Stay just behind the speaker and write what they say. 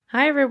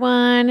Hi,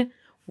 everyone.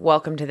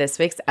 Welcome to this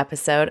week's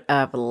episode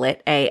of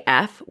Lit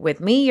AF with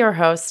me, your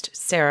host,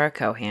 Sarah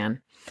Cohan.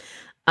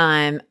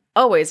 I'm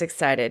always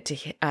excited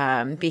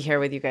to be here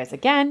with you guys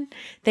again.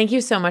 Thank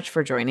you so much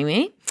for joining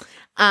me.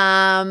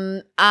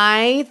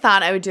 I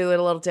thought I would do a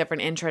little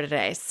different intro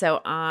today.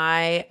 So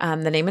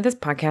the name of this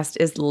podcast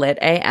is Lit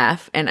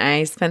AF, and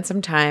I spent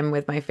some time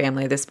with my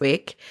family this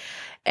week.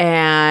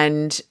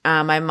 And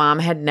my mom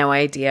had no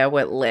idea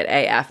what Lit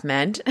AF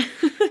meant.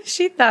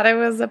 She thought it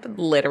was a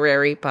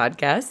literary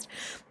podcast,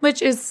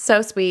 which is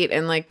so sweet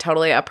and like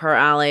totally up her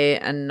alley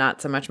and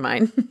not so much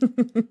mine.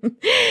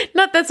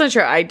 That's not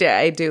true.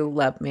 I do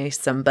love me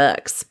some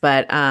books,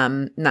 but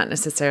not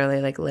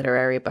necessarily like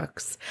literary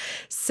books.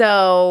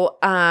 So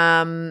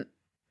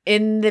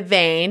in the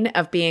vein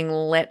of being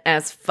lit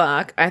as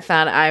fuck, I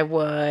thought I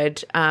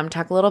would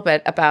talk a little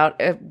bit about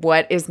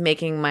what is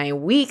making my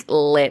week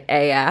lit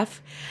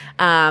AF.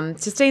 To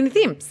stay in the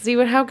theme, see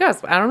how it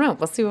goes. I don't know.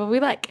 We'll see what we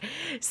like.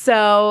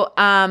 So,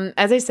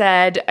 as I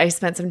said, I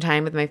spent some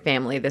time with my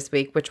family this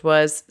week, which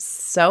was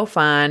so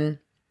fun.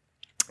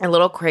 A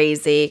little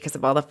crazy because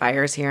of all the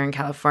fires here in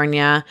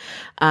California.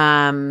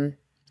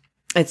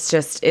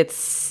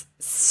 It's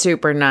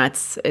super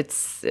nuts. It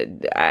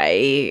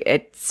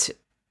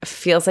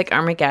feels like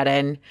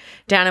Armageddon.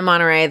 Down in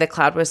Monterey,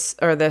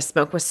 the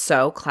smoke was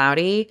so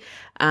cloudy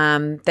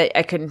that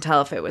I couldn't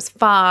tell if it was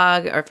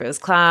fog or if it was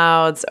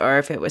clouds or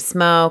if it was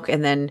smoke.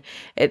 And then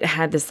it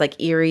had this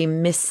like eerie,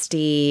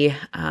 misty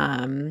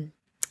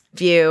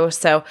view.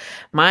 So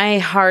my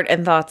heart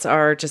and thoughts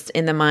are just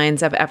in the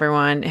minds of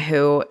everyone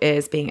who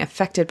is being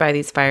affected by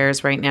these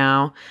fires right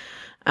now.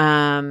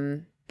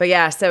 But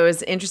yeah, so it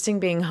was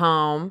interesting being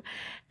home.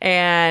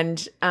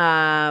 And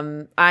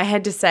I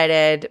had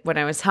decided when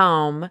I was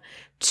home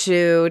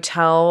to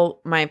tell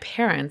my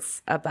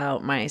parents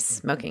about my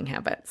smoking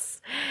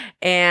habits.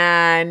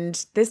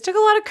 And this took a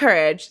lot of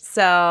courage.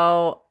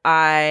 So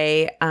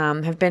I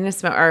have been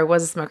I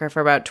was a smoker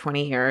for about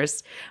 20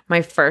 years.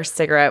 My first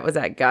cigarette was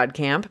at God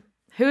Camp.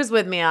 Who's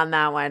with me on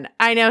that one?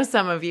 I know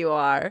some of you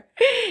are.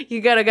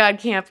 You go to God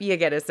Camp, you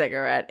get a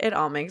cigarette. It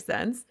all makes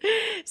sense.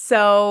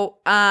 So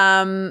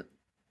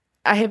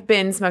I have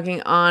been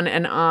smoking on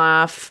and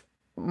off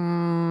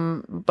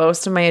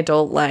most of my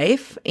adult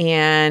life,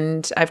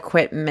 and I've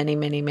quit many,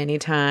 many, many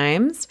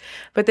times.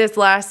 But this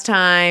last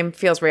time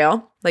feels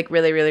real, like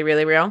really, really,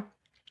 really real.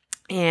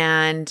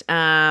 And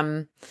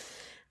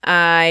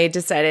I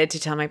decided to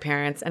tell my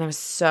parents, and I was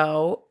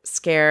so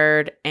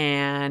scared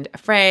and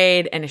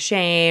afraid and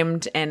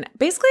ashamed. And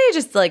basically, I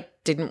just like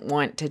didn't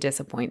want to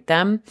disappoint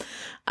them.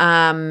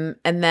 And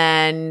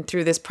then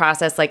through this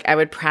process, like I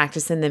would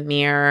practice in the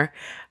mirror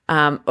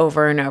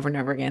over and over and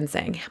over again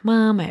saying,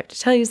 Mom, I have to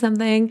tell you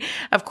something.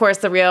 Of course,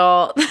 the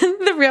real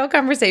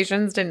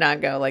conversations did not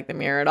go like the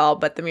mirror at all,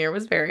 but the mirror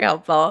was very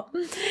helpful.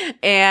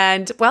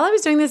 And while I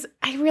was doing this,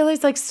 I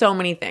realized like so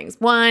many things.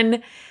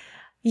 One,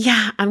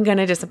 yeah, I'm going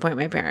to disappoint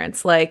my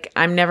parents. Like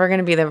I'm never going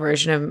to be the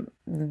version of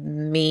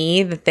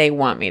me that they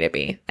want me to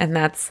be. And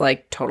that's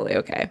like totally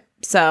okay.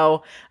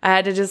 So I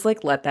had to just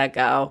like let that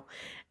go.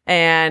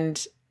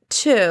 And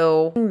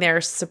two,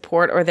 their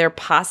support or their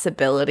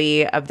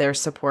possibility of their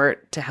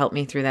support to help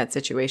me through that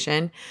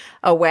situation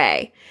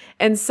away.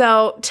 And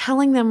so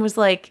telling them was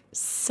like,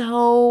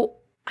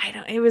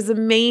 it was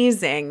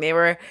amazing.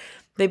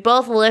 They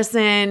both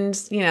listened,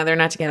 they're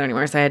not together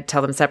anymore. So I had to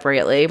tell them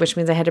separately, which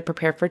means I had to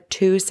prepare for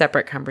 2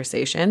 separate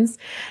conversations.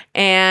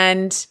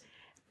 And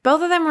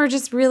both of them were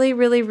just really,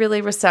 really, really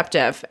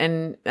receptive.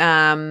 And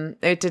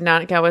it did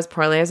not go as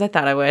poorly as I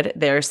thought it would.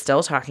 They're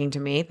still talking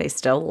to me. They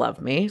still love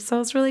me. So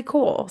it's really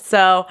cool.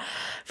 So I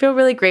feel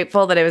really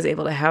grateful that I was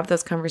able to have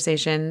those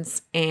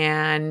conversations,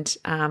 and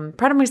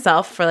proud of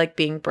myself for like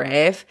being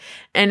brave.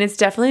 And it's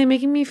definitely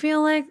making me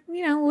feel like,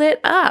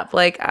 lit up.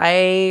 Like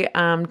I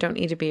don't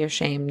need to be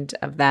ashamed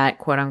of that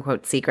quote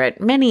unquote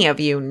secret. Many of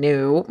you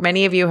knew.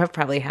 Many of you have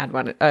probably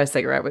had a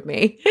cigarette with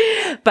me.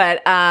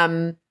 But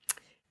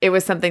it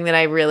was something that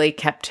I really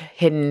kept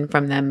hidden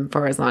from them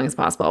for as long as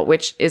possible,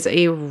 which is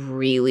a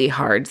really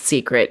hard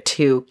secret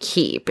to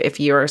keep. If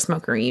you're a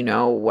smoker, you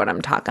know what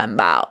I'm talking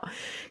about,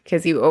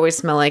 because you always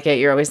smell like it.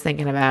 You're always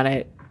thinking about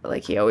it.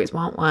 Like you always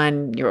want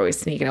one. You're always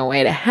sneaking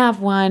away to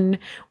have one,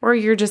 or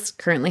you're just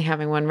currently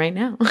having one right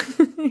now.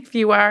 If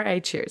you are, I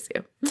cheers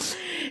you.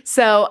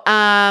 So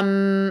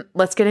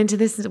let's get into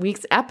this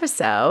week's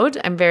episode.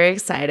 I'm very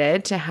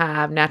excited to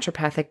have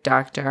naturopathic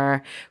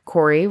doctor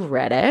Corey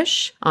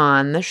Reddish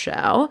on the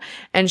show.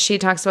 And she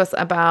talks to us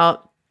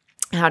about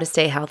how to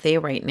stay healthy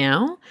right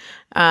now,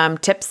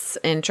 tips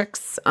and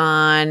tricks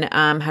on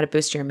how to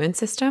boost your immune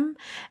system,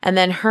 and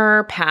then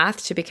her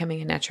path to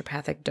becoming a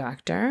naturopathic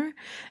doctor,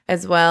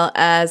 as well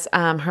as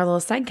her little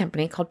side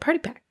company called Party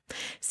Pack.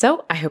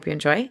 So I hope you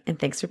enjoy, and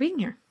thanks for being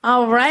here.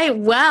 All right.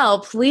 Well,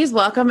 please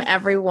welcome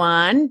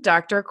everyone,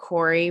 Dr.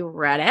 Corey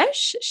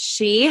Reddish.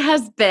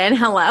 She's been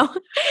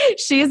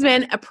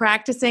a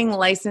practicing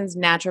licensed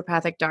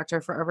naturopathic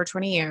doctor for over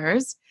 20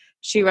 years.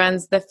 She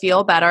runs the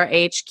Feel Better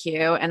HQ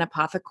and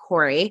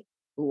Apothecary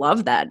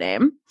love that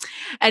name,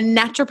 a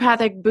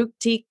naturopathic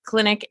boutique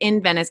clinic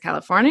in Venice,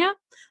 California,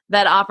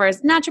 that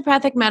offers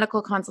naturopathic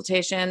medical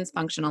consultations,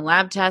 functional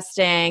lab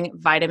testing,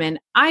 vitamin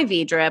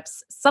IV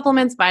drips,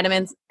 supplements,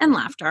 vitamins, and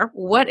laughter.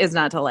 What is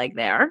not to like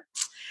there?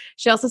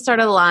 She also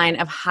started a line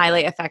of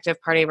highly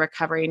effective party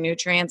recovery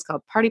nutrients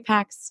called Party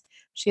Packs.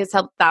 She has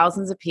helped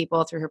thousands of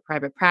people through her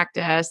private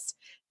practice,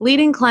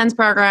 leading cleanse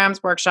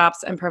programs,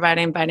 workshops, and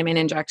providing vitamin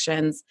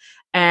injections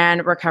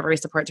and recovery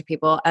support to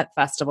people at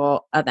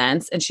festival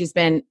events. And she's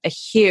been a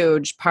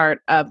huge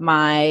part of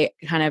my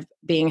kind of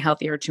being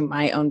healthier to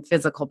my own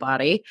physical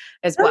body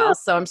as well.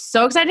 So I'm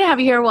so excited to have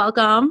you here.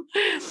 Welcome.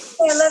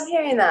 I love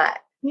hearing that.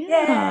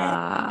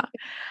 Yeah.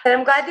 Yay. And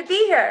I'm glad to be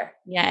here.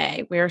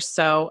 Yay. We're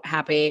so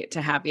happy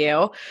to have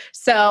you.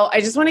 So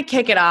I just want to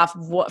kick it off,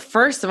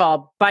 first of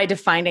all, by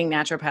defining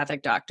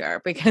naturopathic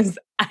doctor, because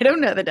I don't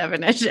know the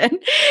definition.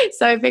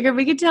 So I figured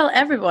we could tell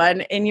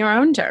everyone in your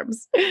own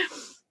terms.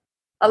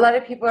 A lot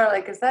of people are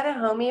like, is that a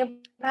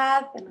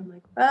homeopath? And I'm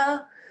like,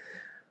 well,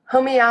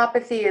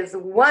 homeopathy is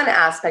one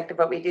aspect of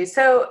what we do.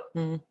 So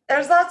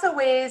there's lots of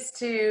ways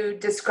to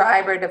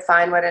describe or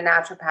define what a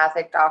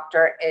naturopathic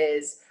doctor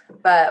is.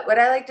 But what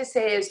I like to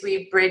say is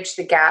we bridge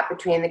the gap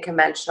between the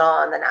conventional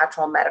and the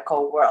natural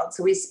medical world.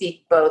 So we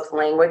speak both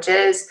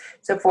languages.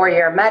 It's a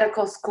 4-year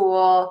medical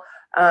school.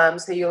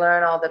 So you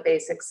learn all the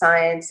basic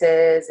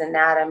sciences,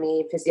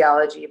 anatomy,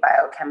 physiology,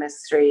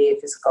 biochemistry,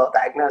 physical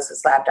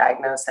diagnosis, lab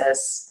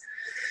diagnosis,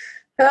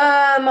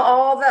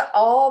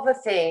 all the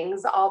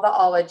things, all the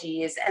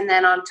ologies. And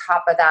then on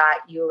top of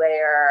that, you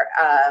layer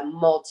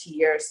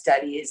multi-year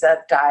studies of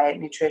diet,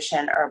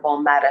 nutrition,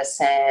 herbal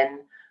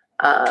medicine,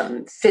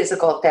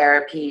 physical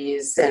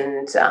therapies,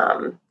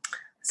 and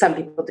some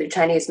people do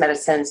Chinese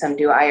medicine, some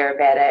do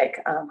Ayurvedic.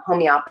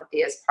 Homeopathy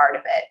is part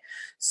of it.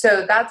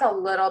 So that's a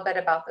little bit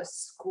about the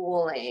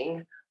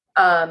schooling.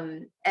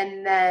 And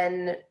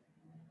then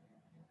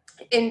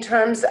in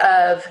terms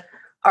of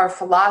our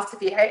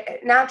philosophy,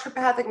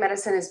 naturopathic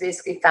medicine is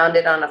basically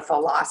founded on a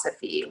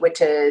philosophy,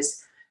 which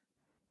is,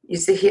 you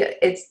see here,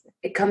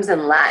 it comes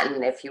in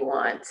Latin if you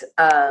want.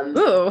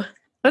 Ooh,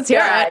 let's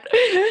hear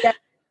it. Yeah.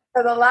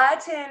 So the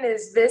Latin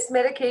is vis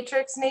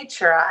medicatrix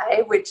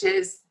naturae, which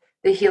is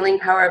the healing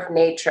power of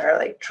nature,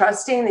 like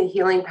trusting the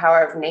healing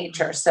power of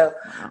nature. So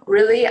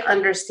really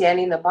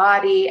understanding the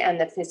body and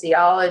the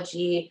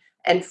physiology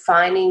and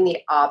finding the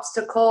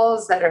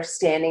obstacles that are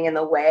standing in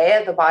the way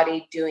of the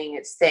body doing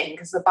its thing.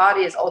 Because the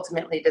body is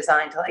ultimately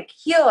designed to like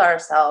heal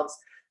ourselves.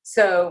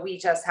 So we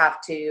just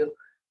have to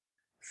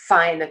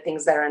find the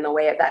things that are in the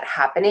way of that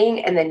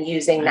happening and then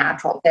using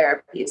natural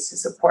therapies to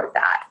support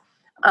that.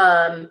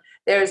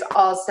 There's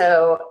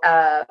also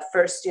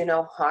first do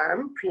no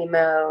harm,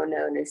 primum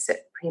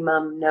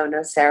non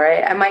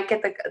nocere. I might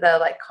get the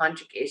like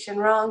conjugation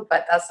wrong,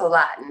 but that's the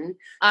Latin.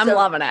 I'm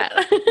loving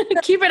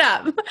it. Keep it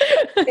up.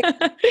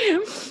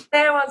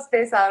 They won't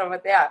space out on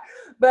what they are.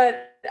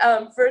 But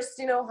first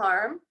do no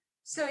harm.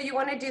 So you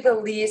want to do the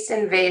least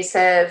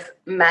invasive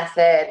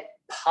method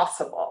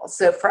possible.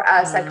 So for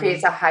us, that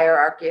creates a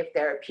hierarchy of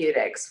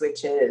therapeutics,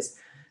 which is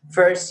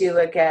first you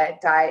look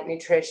at diet,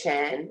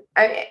 nutrition.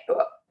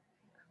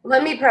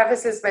 Let me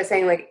preface this by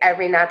saying like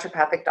every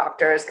naturopathic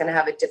doctor is going to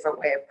have a different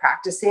way of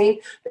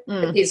practicing.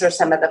 But these are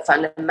some of the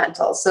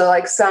fundamentals. So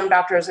like some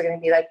doctors are going to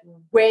be like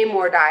way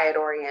more diet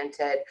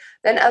oriented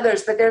than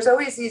others, but there's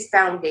always these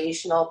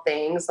foundational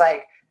things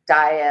like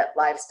diet,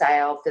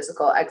 lifestyle,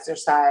 physical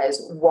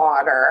exercise,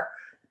 water,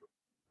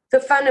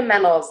 the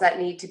fundamentals that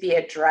need to be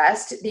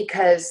addressed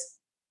because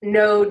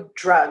no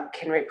drug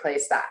can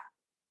replace that.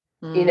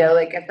 You know,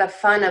 like if the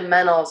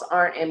fundamentals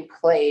aren't in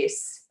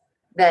place,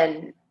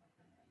 then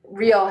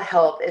real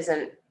health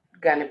isn't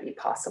going to be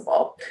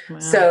possible. Wow.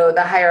 So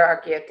the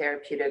hierarchy of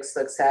therapeutics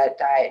looks at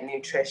diet,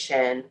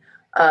 nutrition,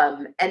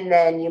 and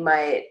then you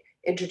might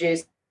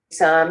introduce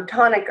some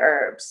tonic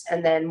herbs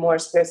and then more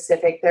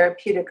specific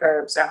therapeutic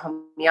herbs or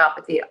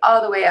homeopathy,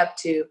 all the way up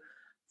to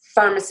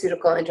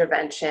pharmaceutical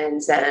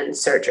interventions and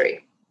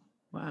surgery.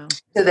 Wow.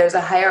 So there's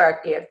a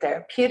hierarchy of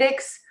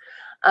therapeutics.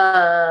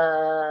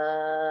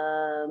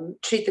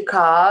 Treat the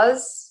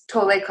cause,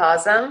 tolle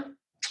causam.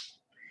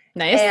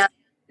 Nice. And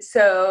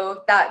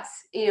so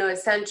that's,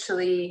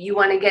 essentially you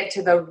want to get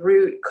to the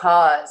root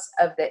cause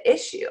of the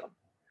issue.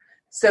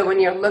 So when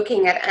you're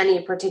looking at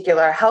any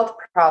particular health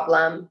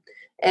problem,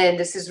 and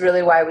this is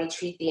really why we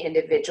treat the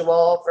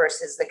individual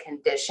versus the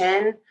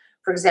condition.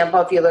 For example,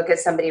 if you look at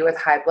somebody with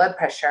high blood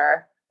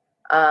pressure,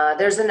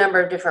 there's a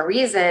number of different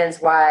reasons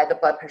why the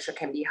blood pressure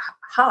can be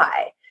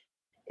high.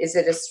 Is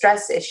it a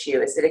stress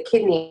issue? Is it a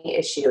kidney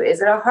issue?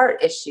 Is it a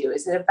heart issue?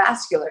 Is it a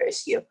vascular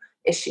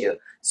issue?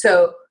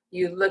 So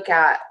you look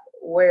at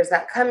where's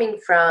that coming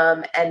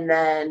from, and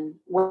then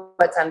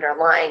what's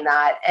underlying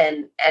that,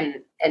 and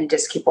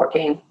just keep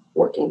working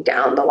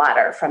down the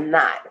ladder from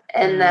that.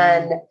 And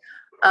then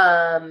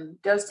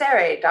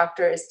docere,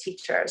 doctor is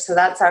teacher. So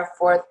that's our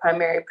fourth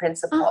primary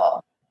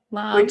principle,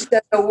 which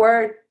the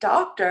word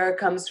doctor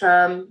comes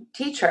from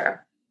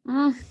teacher.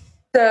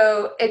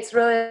 So it's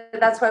really,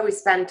 that's why we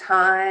spend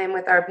time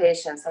with our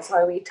patients. That's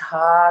why we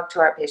talk to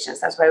our patients.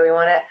 That's why we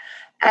want to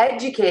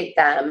educate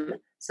them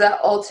so that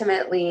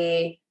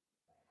ultimately,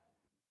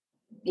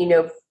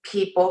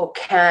 people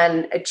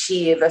can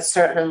achieve a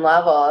certain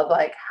level of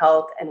like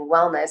health and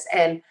wellness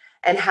and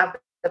have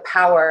the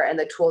power and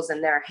the tools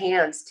in their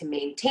hands to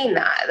maintain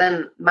that.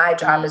 Then my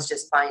job is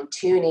just fine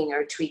tuning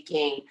or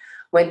tweaking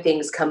when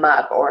things come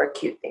up or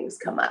acute things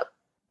come up.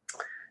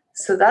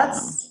 So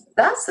that's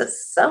a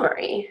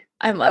summary.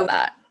 I love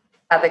that.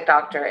 Naturopathic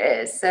doctor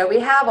is. So we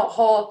have a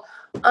whole,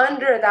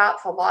 under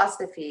that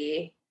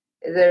philosophy,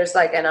 there's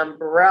like an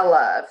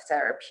umbrella of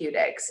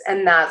therapeutics,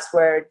 and that's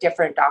where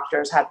different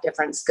doctors have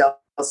different skill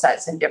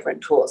sets and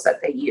different tools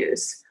that they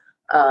use,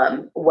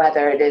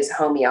 whether it is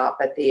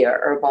homeopathy or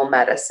herbal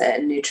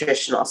medicine,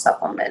 nutritional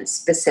supplements,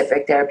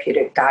 specific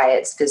therapeutic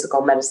diets,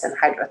 physical medicine,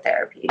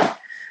 hydrotherapy.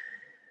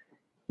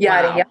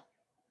 Wow.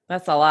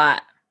 That's a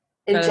lot.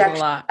 Injection. That is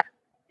a lot.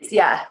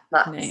 Yeah.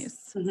 Lots.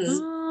 Nice. Mm-hmm.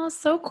 Oh,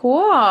 so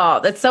cool.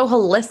 That's so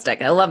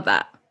holistic. I love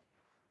that.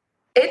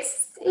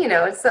 It's,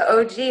 it's the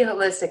OG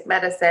holistic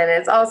medicine.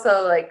 It's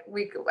also like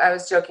I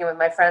was joking with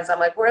my friends. I'm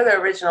like, we're the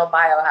original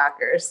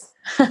biohackers.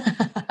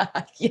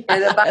 Yes.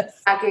 The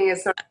biohacking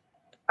is sort of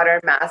a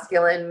modern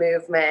masculine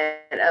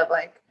movement of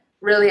like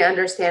really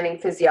understanding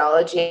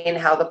physiology and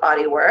how the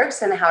body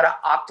works and how to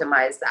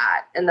optimize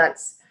that. And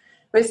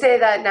we say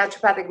that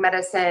naturopathic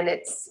medicine,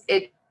 it's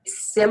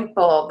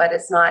simple, but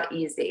it's not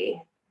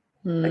easy.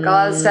 Like a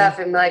lot of stuff,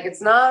 and like,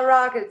 it's not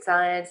rocket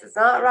science. It's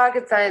not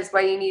rocket science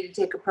why you need to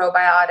take a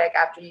probiotic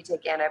after you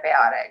take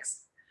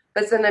antibiotics.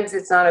 But sometimes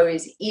it's not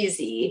always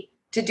easy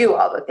to do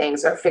all the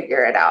things or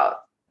figure it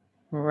out.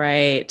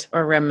 Right.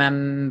 Or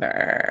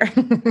remember.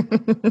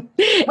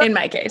 In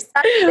my case.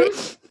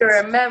 To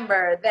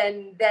remember,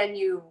 then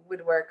you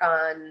would work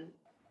on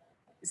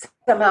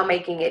somehow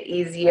making it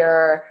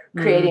easier,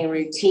 creating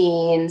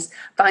routines,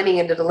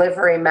 finding a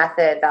delivery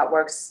method that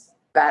works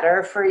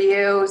better for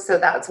you. So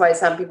that's why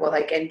some people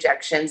like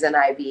injections and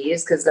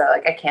IVs, because they're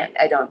like,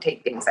 I don't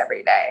take things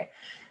every day.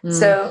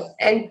 So,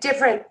 and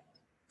different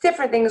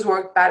things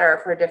work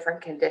better for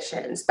different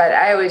conditions. But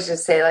I always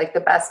just say like the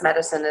best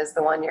medicine is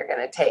the one you're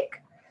going to take.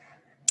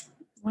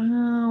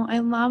 Wow. I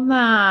love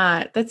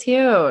that. That's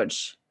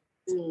huge.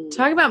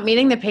 Talk about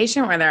meeting the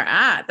patient where they're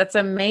at. That's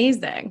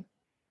amazing.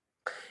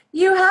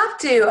 You have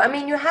to. I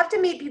mean, you have to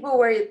meet people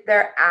where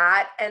they're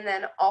at, and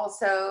then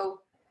also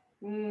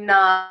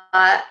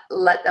not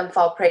let them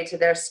fall prey to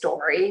their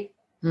story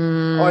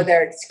or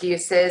their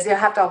excuses. You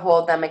have to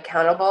hold them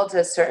accountable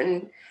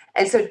to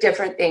and so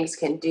different things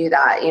can do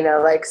that.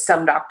 Like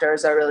some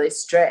doctors are really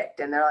strict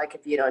and they're like,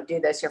 if you don't do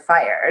this, you're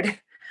fired.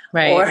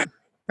 Right. Or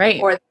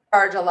they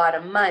charge a lot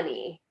of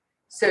money.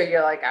 So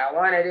you're like, I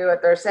want to do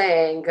what they're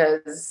saying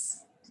because,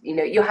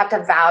 you have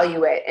to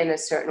value it in a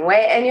certain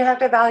way, and you have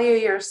to value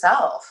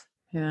yourself.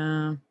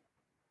 Yeah.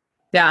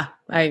 Yeah,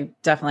 I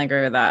definitely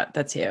agree with that.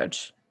 That's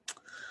huge.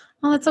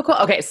 Oh, that's so cool.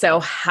 Okay, so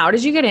how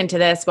did you get into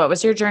this? What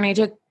was your journey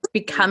to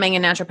becoming a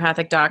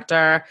naturopathic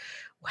doctor?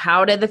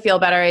 How did the Feel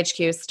Better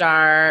HQ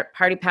start?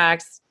 Party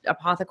packs,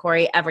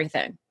 apothecary,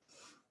 everything.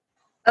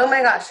 Oh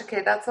my gosh.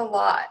 Okay, that's a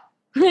lot.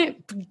 Give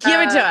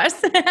it to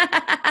us.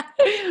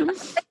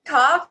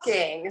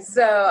 Talking.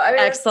 So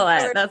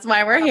excellent. That's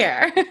why we're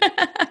here.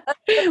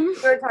 We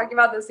were talking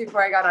about this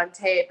before I got on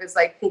tape. Is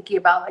like thinking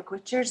about like,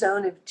 what's your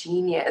zone of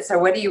genius, or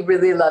what do you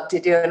really love to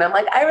do? And I'm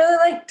like, I really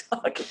like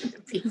talking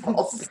to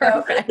people. So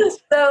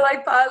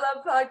like, I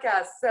love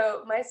podcasts.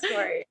 So my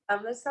story,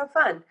 was so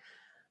fun.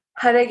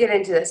 How did I get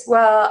into this?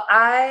 Well,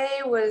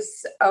 I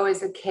was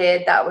always a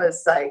kid that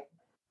was like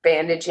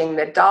bandaging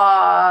the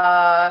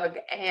dog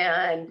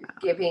and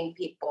giving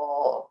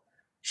people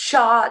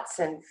shots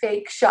and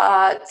fake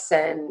shots,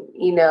 and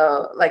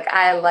like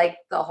I liked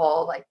the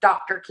whole like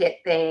doctor kit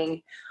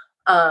thing.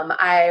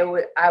 I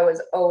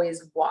was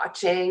always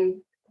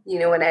watching,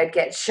 when I'd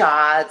get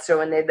shots or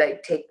when they'd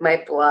like take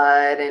my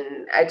blood,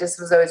 and I just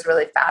was always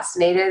really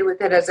fascinated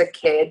with it as a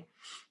kid.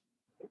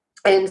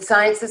 And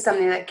science is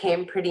something that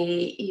came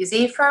pretty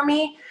easy for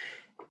me.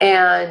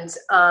 And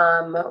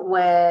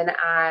when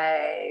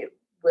I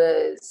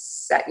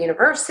was at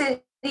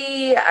university,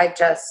 I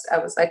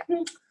was like,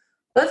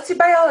 let's do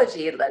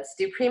biology, let's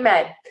do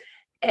pre-med.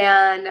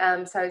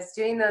 And so I was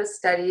doing those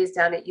studies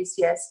down at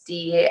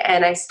UCSD,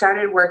 and I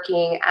started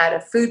working at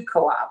a food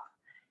co-op.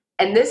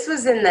 And this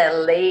was in the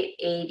late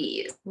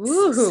 80s.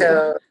 Ooh,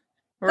 so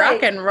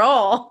rock and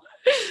roll.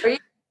 Were you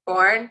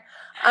born?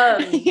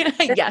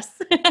 Yes.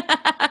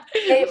 I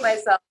hate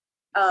myself.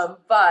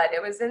 But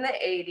it was in the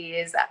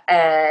 80s,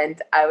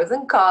 and I was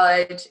in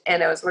college,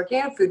 and I was working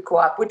at a food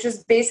co-op, which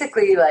is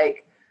basically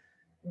like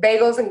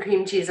bagels and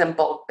cream cheese and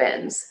bulk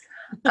bins.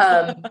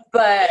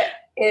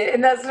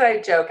 And that's what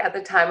I joke. At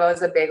the time, I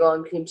was a bagel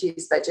and cream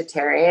cheese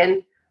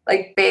vegetarian,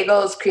 like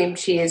bagels, cream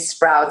cheese,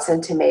 sprouts,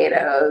 and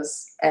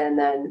tomatoes, and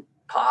then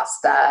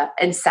pasta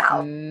and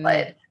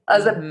salad. I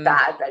was a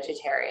bad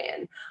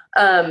vegetarian,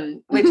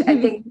 which I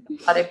think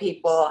a lot of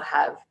people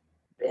have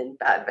been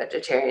bad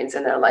vegetarians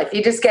in their life.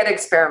 You just get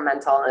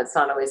experimental, and it's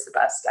not always the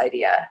best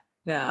idea.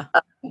 Yeah.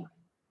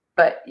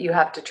 But you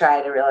have to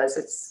try to realize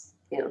it's,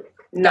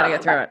 gotta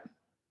get through it.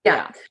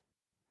 Yeah.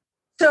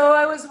 So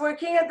I was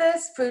working at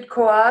this food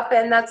co-op,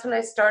 and that's when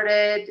I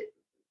started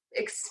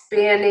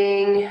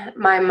expanding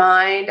my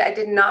mind. I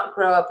did not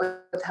grow up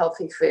with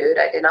healthy food.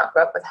 I did not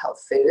grow up with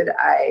health food.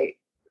 I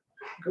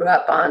grew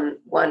up on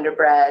Wonder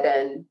Bread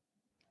and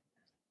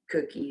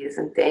cookies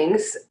and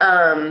things.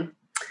 And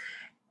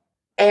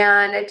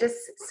I just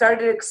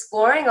started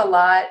exploring a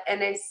lot.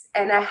 And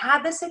I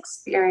had this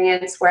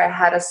experience where I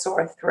had a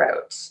sore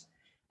throat.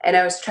 And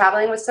I was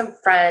traveling with some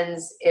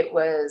friends. It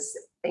was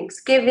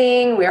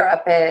Thanksgiving. We were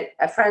up at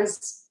a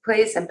friend's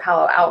place in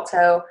Palo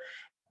Alto.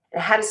 I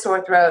had a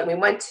sore throat, and we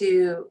went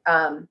to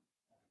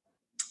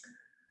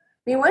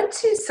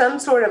some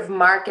sort of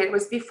market. It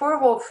was before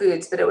Whole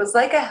Foods, but it was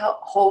like a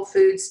Whole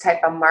Foods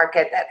type of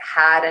market that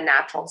had a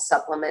natural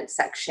supplement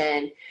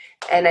section.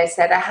 And I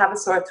said, I have a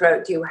sore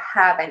throat. Do you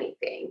have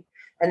anything?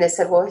 And they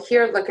said, well,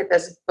 here, look at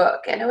this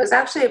book. And it was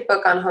actually a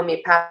book on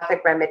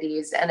homeopathic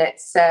remedies. And it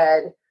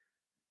said,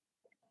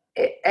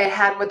 it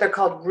had what they're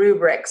called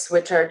rubrics,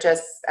 which are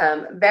just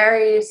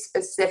very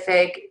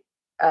specific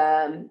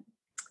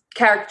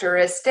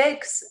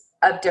characteristics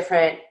of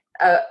different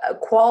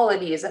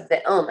qualities of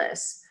the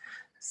illness.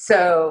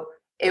 So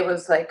it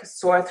was like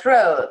sore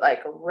throat,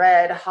 like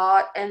red,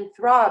 hot, and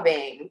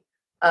throbbing,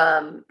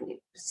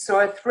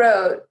 sore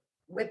throat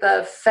with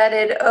a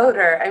fetid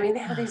odor. I mean, they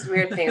have these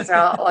weird things. They're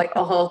all like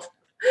old.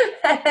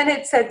 And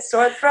it said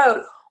sore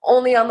throat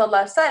only on the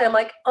left side. I'm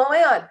like, oh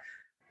my God,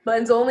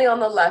 mine's only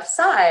on the left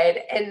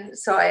side. And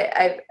so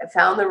I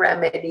found the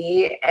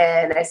remedy,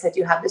 and I said,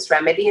 you have this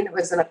remedy. And it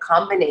was in a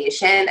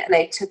combination, and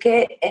I took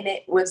it, and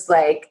it was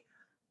like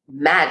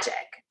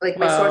magic, like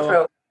my sore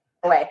throat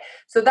away.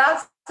 So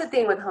that's the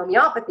thing with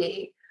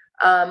homeopathy.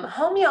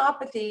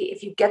 Homeopathy,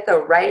 if you get the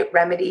right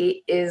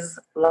remedy, is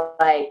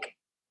like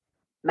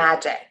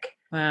magic.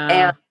 Wow.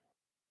 And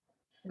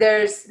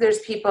there's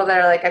people that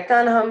are like, I've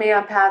done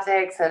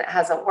homeopathics and it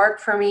hasn't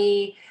worked for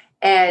me.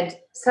 And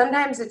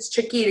sometimes it's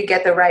tricky to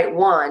get the right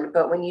one,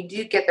 but when you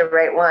do get the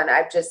right one,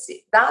 that's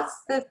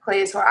the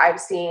place where I've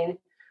seen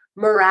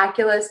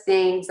miraculous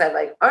things that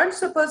like aren't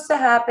supposed to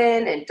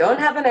happen and don't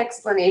have an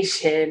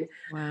explanation.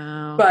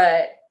 Wow.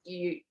 But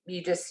you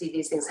just see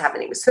these things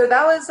happening. So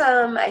that was,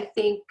 I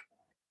think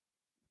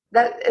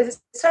that it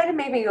started to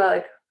make me go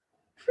like,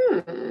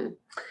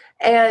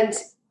 And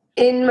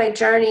in my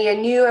journey, I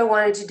knew I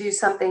wanted to do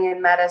something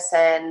in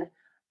medicine.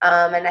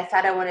 And I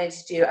thought I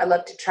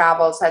loved to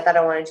travel. So I thought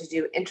I wanted to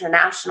do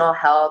international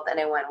health. And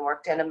I went and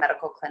worked in a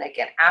medical clinic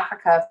in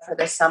Africa for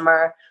the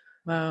summer.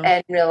 Wow.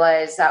 And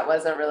realized that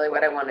wasn't really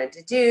what I wanted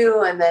to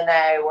do. And then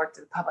I worked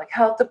at the public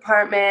health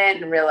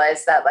department and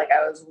realized that like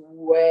I was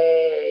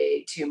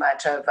way too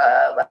much of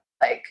a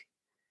like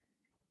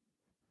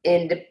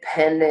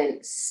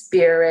independent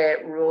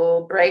spirit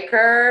rule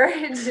breaker.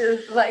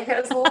 Just like I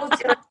was a little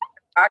too much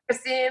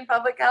bureaucracy in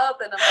public health,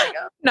 and I'm like,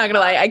 oh, not gonna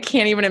lie, I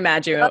can't even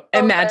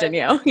imagine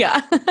you.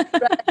 Yeah.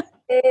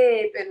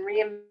 tape and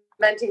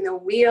reinventing the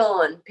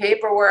wheel and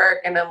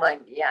paperwork, and I'm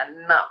like, yeah,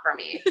 not for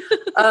me.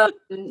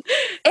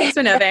 Thanks,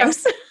 but no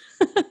thanks.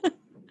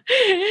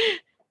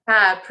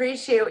 I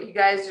appreciate what you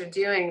guys are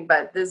doing,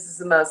 but this is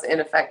the most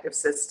ineffective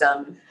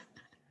system.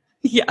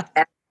 Yeah.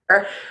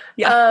 Ever.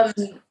 Yeah.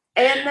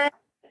 And then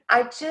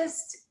I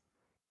just,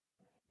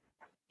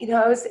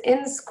 I was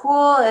in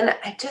school, and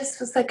I just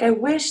was like, I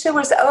wish there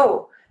was,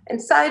 and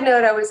side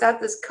note, I was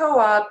at this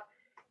co-op,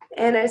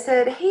 and I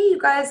said, hey, you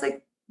guys,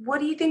 like, what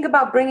do you think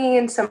about bringing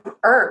in some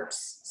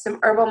herbs, some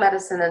herbal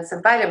medicine and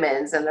some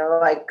vitamins? And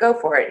they're like, go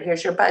for it.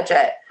 Here's your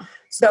budget.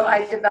 So I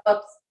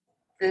developed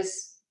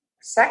this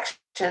section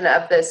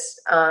of this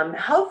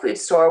health food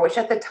store, which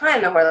at the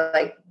time there were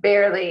like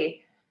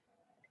barely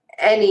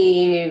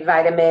any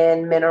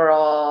vitamin,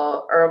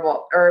 mineral,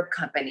 herb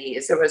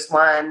companies. There was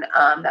one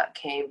that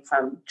came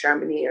from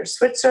Germany or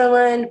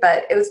Switzerland,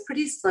 but it was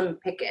pretty slim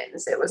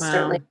pickings. It was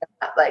certainly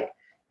not like,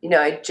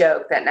 I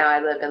joke that now I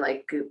live in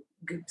like Goop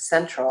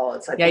Central.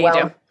 It's like, you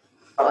do.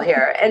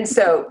 Here. And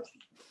so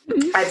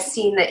I've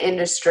seen the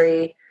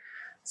industry.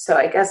 So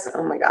I guess,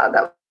 oh my God,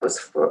 that was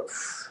for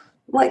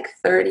like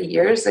 30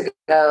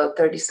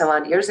 some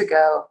odd years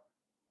ago.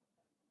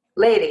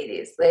 Late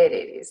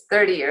 80s,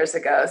 30 years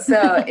ago.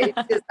 So it's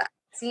just, I've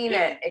seen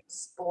it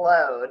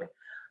explode.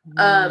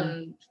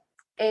 And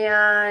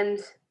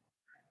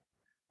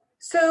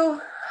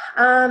so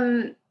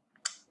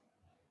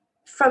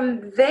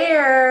from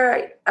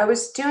there, I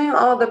was doing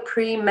all the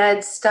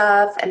pre-med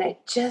stuff, and I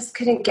just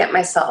couldn't get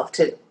myself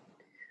to,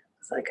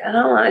 it's like, I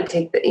don't want to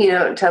take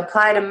to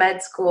apply to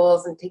med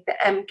schools and take the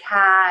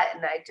MCAT.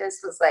 And I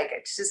just was like,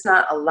 it's just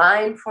not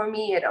aligned for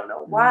me. I don't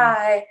know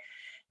why.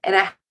 And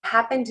I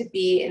happened to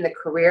be in the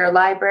career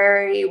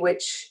library,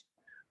 which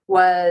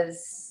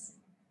was,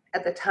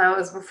 at the time, it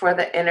was before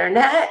the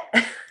internet.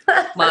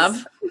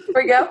 Love.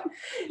 There we go.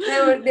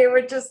 They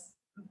were just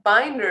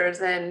binders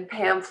and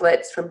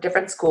pamphlets from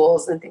different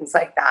schools and things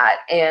like that.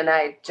 And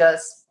I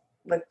just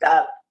looked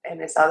up,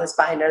 and I saw this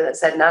binder that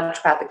said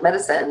naturopathic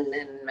medicine.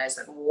 And I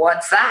said,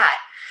 what's that?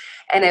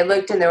 And I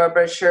looked, and there were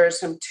brochures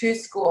from 2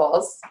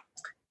 schools.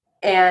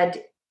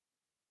 And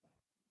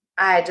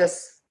I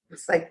just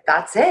was like,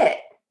 that's it.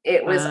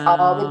 It was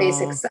all the Wow.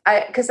 basics.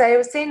 Because I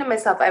was saying to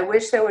myself, I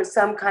wish there was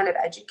some kind of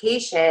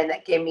education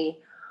that gave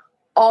me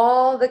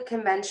all the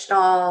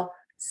conventional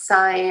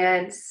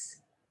science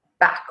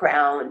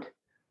background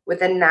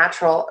with a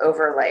natural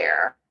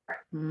overlayer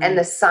and Mm.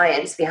 the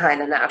science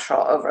behind the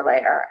natural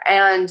overlayer.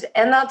 And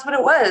that's what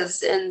it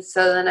was. And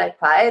so then I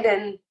applied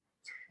and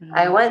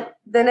I Wow. went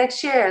the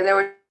next year. There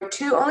were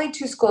only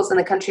two schools in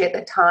the country at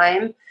the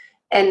time,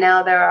 and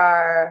now there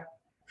are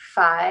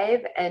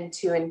five and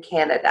two in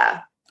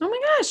Canada. Oh my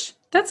gosh,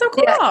 that's so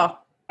Yeah, cool.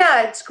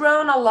 yeah, it's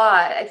grown a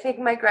lot. I think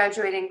my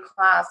graduating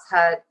class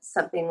had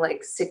something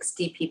like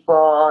 60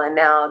 people, and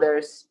now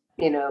there's,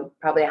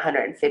 probably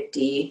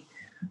 150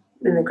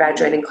 in the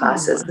graduating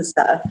classes Oh, and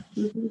stuff.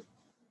 Mm-hmm.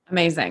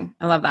 amazing.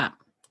 I love that.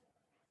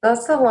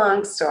 That's a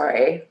long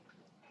story,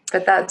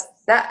 but that's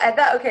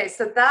that. Okay,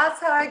 so that's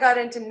how I got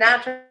into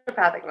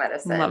naturopathic Love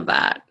medicine,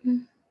 that.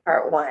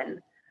 part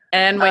one.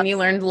 And Uh, when you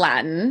learned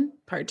Latin,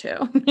 part two.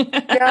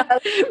 yeah,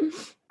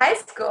 high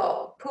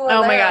school,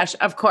 Oh my puellero, gosh,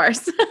 of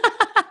course.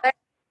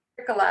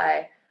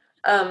 curriculi.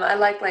 I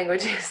like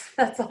languages.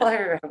 That's all I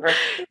remember.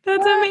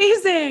 That's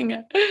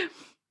amazing.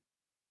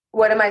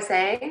 What am I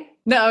saying?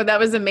 No, that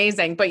was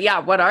amazing. But yeah,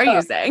 what are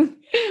you saying?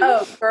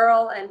 Oh,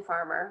 girl and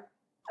farmer.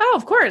 Oh,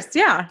 of course.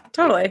 Yeah,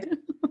 totally.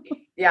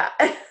 Yeah.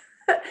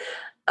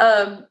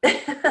 um,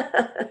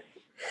 I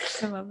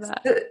love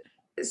that.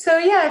 so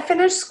yeah, I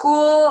finished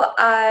school.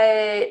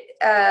 I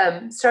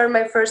started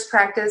my first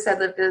practice. I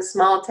lived in a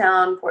small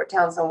town, Port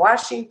Townsend,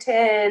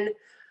 Washington.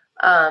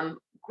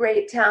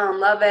 Great town,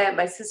 love it.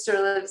 My sister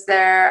lives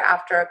there.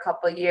 After a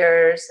couple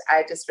years,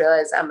 I just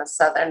realized I'm a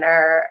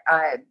Southerner.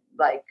 I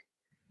like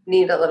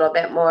need a little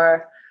bit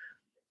more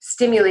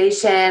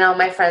stimulation. All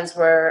my friends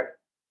were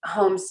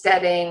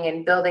homesteading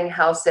and building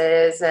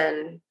houses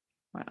and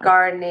Wow.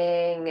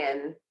 gardening,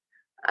 and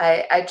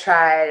I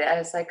tried. I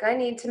was like, I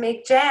need to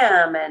make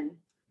jam and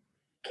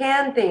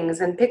can things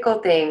and pickle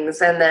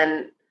things, and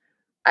then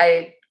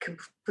I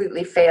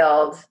completely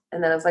failed.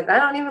 And then I was like, I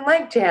don't even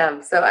like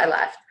jam, so I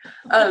left.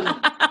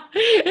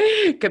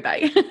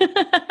 Goodbye.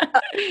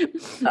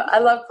 I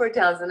love Port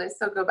Townsend. I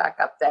still go back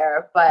up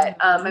there, but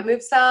I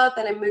moved south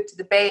and I moved to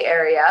the Bay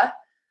Area.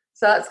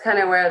 So that's kind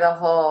of where the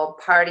whole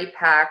party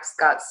packs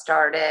got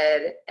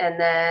started. And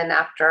then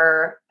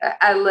after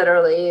I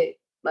literally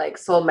like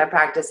sold my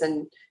practice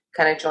and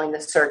kind of joined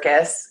the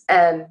circus.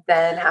 And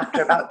then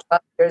after about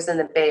 12 years in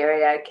the Bay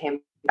Area, I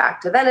came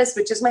back to Venice,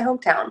 which is my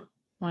hometown.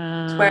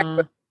 It's where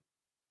Wow.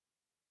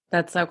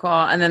 That's so cool.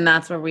 And then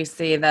that's where we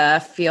see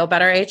the Feel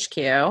Better HQ.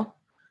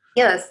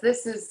 yes,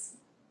 this is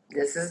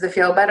the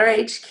Feel Better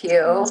HQ.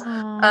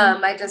 Aw.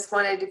 I just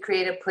wanted to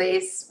create a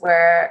place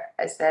where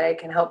I said I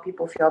can help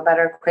people feel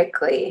better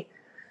quickly.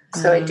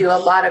 So I do a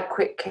lot of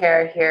quick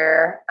care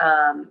here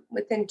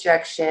with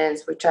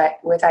injections, with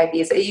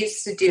IVs. I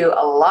used to do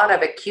a lot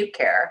of acute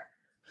care,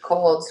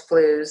 colds,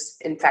 flus,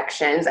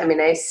 infections. I mean,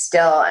 I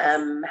still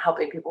am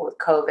helping people with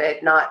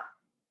COVID, not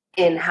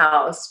in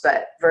house,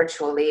 but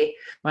virtually.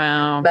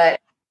 Wow. But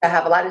I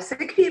have a lot of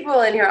sick people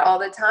in here all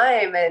the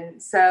time,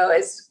 and so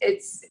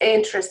it's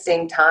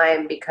interesting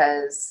time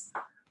because,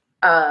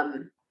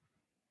 um,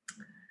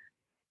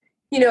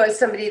 as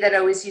somebody that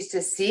always used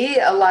to see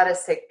a lot of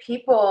sick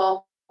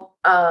people,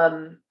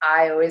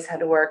 I always had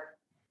to work.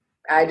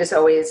 I just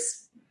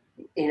always,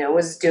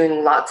 was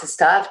doing lots of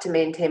stuff to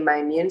maintain my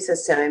immune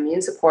system,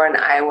 immune support, and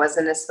I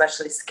wasn't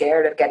especially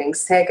scared of getting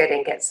sick. I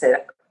didn't get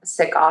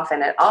sick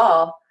often at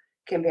all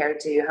compared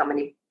to how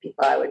many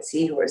people I would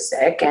see who were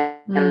sick.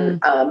 And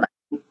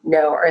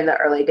or in the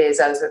early days,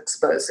 I was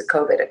exposed to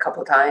COVID a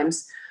couple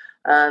times,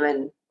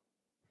 and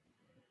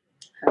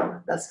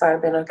thus far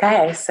I've been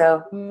okay.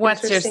 So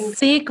What's your interesting.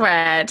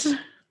 secret?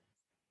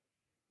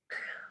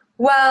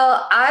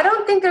 Well, I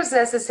don't think there's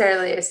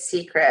necessarily a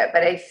secret,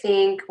 but I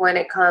think when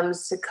it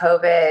comes to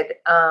COVID,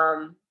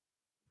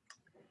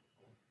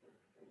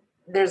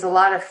 there's a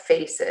lot of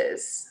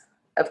faces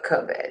of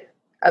COVID,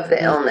 of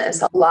the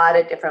illness, a lot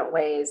of different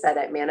ways that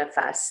it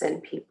manifests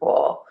in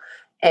people.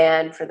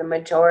 And for the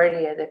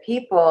majority of the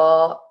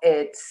people,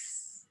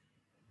 it's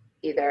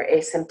either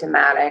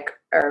asymptomatic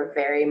or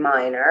very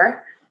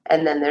minor.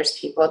 And then there's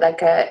people that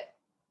get,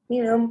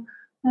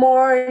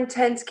 more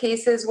intense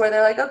cases where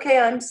they're like, okay,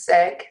 I'm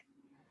sick.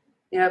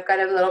 I've got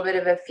a little bit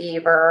of a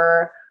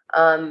fever,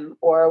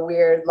 or a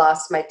weird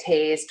lost my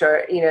taste,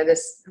 or,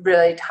 this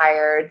really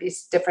tired,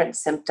 these different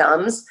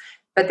symptoms,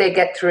 but they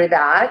get through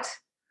that.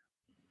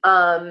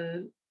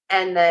 And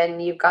then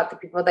you've got the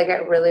people that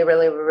get really,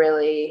 really,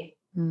 really,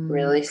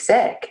 really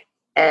sick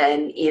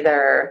and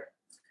either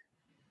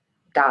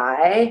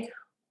die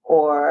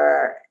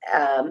or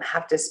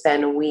have to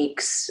spend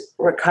weeks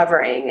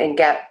recovering and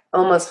get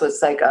almost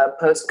what's like a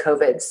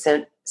post-COVID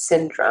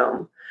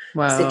syndrome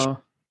situation,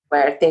 Wow.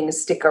 where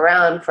things stick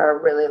around for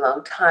a really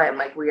long time,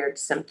 like weird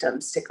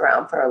symptoms stick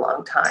around for a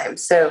long time.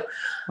 So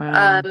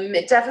Wow.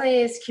 it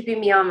definitely is keeping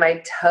me on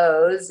my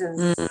toes in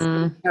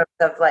terms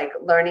of like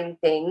learning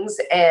things.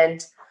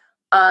 And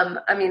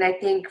I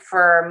think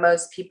for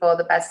most people,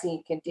 the best thing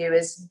you can do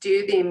is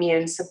do the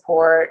immune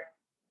support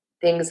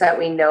things that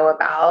we know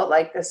about,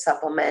 like the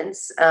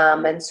supplements,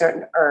 and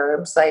certain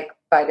herbs like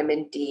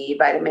vitamin D,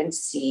 vitamin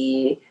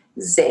C,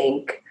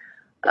 zinc,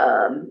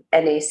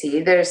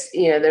 NAC.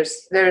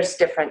 There's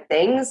different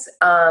things.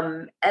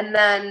 And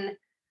then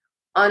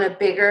on a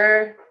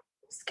bigger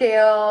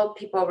scale,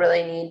 people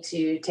really need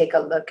to take a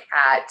look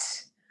at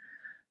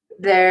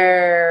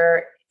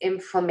their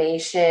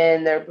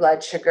inflammation, their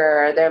blood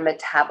sugar, their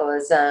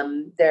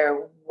metabolism, their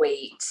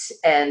weight,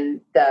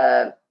 and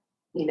the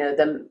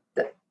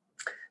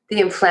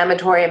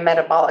inflammatory and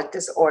metabolic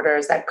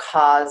disorders that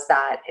cause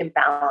that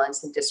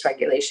imbalance and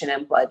dysregulation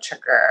in blood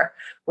sugar,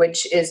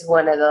 which is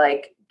one of the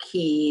like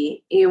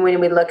key, when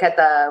we look at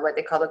what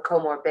they call the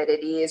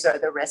comorbidities or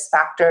the risk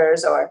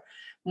factors, or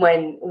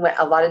when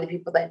a lot of the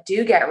people that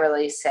do get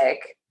really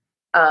sick,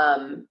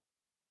 I'm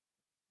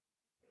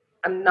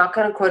not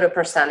going to quote a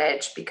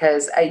percentage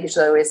because I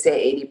usually always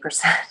say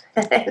 80%.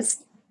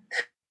 It's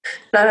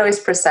not always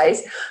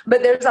precise,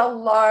 but there's a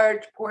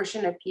large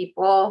portion of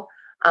people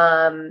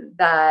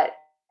that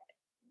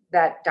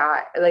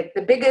die. Like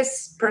the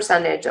biggest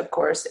percentage, of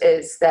course,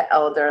 is the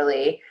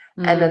elderly.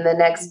 Mm-hmm. And then the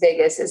next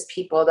biggest is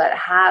people that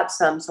have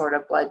some sort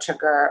of blood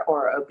sugar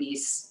or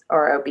obese,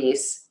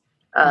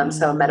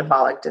 so a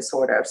metabolic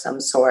disorder of some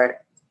sort.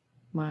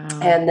 Wow.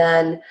 And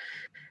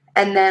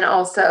then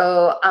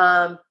also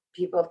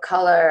people of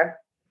color,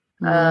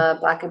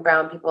 Black and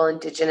brown people,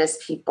 indigenous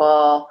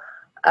people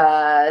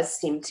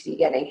seem to be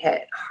getting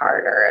hit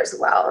harder as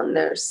well. And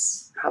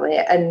there's probably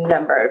a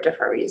number of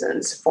different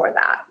reasons for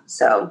that.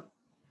 So,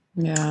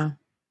 yeah.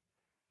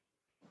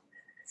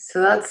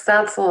 So that's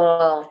a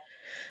little.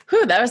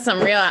 Whew, that was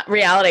some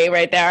reality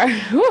right there.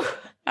 Whew.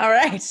 All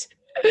right.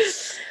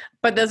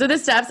 But those are the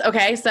steps.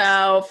 Okay.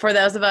 So for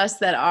those of us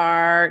that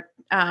are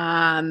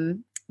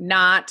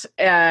not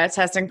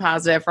testing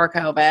positive for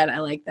COVID, I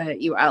like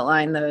that you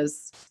outline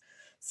those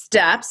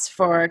steps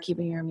for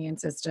keeping your immune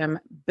system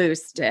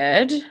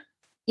boosted.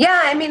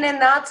 Yeah, I mean,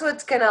 and that's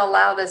what's going to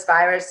allow this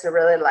virus to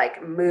really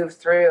like move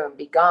through and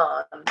be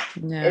gone.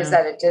 Yeah. Is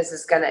that it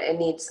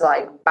needs to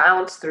like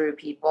bounce through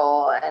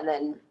people and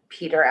then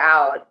peter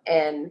out,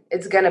 and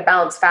it's going to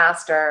bounce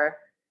faster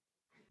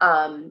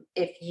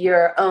if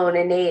your own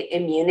innate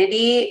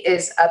immunity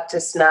is up to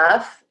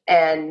snuff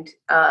and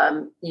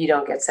you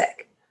don't get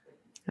sick.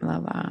 I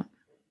love that.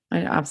 I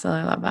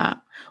absolutely love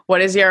that.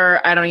 What is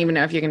I don't even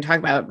know if you can talk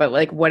about it, but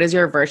like, what is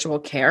your virtual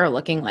care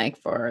looking like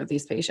for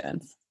these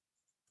patients?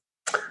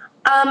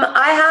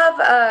 I have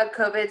a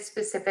COVID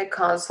specific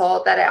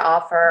consult that I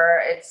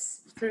offer.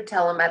 It's through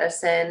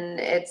telemedicine.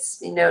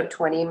 It's,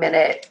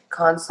 20-minute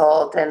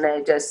consult, and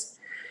I just,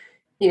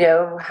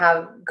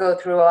 go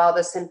through all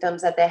the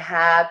symptoms that they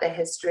have, the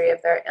history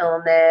of their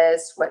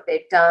illness, what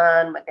they've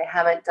done, what they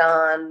haven't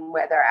done,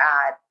 where they're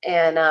at,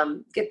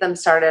 and get them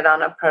started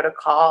on a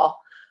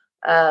protocol.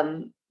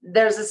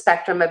 There's a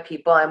spectrum of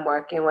people I'm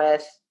working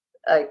with.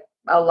 Like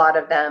a lot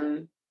of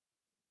them,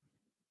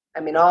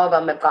 all of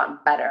them have gotten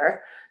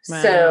better.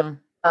 Wow. So,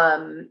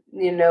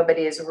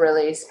 nobody has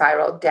really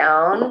spiraled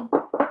down.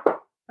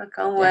 Knock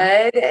on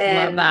wood.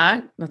 Love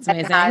that. That's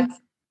amazing.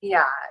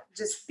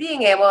 Just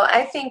being able,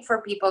 I think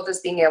for people,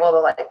 just being able to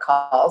like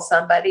call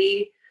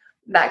somebody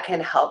that can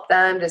help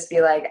them, just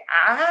be like,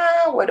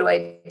 what do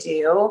I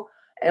do?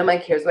 And I'm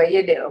like, here's what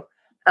you do.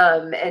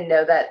 And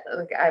know that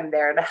like I'm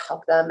there to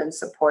help them and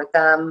support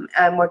them.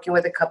 I'm working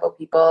with a couple of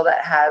people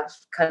that have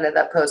kind of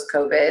the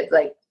post-COVID,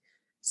 like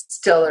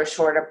still are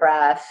short of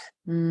breath,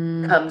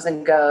 comes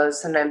and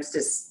goes. Sometimes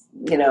just,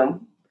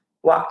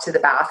 walk to the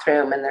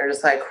bathroom and they're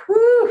just like,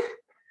 whoo,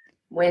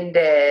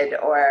 winded,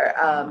 or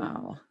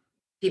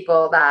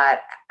people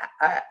that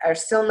are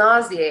still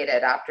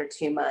nauseated after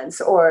 2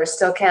 months or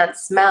still can't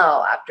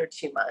smell after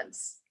 2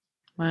 months.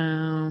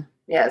 Wow.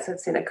 Yes, I've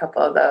seen a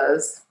couple of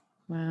those.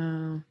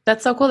 Wow.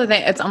 That's so cool that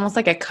it's almost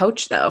like a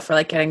coach though for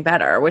like getting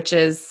better, which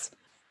is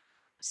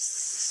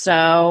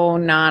so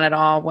not at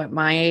all what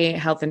my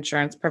health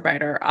insurance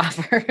provider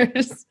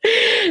offers.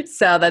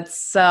 So that's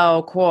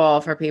so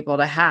cool for people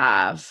to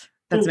have.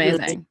 That's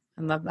amazing.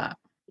 I love that.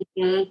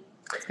 Mm-hmm.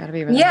 It's gotta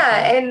be really cool.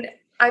 And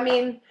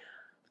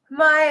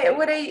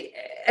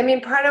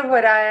part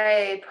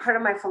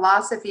of my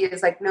philosophy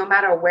is like, no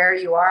matter where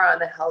you are on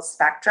the health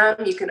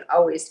spectrum, you can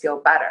always feel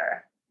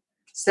better.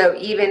 So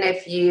even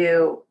if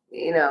you,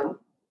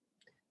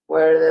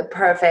 were the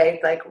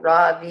perfect, like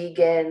raw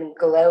vegan,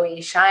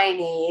 glowy,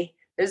 shiny,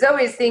 there's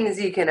always things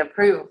you can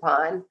improve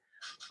upon.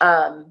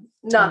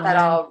 Not that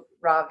all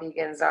raw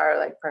vegans are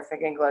like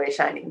perfect and glowy,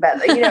 shiny,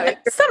 but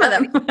some of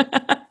them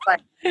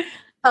like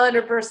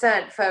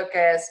 100%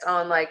 focused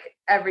on like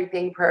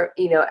everything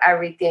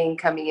everything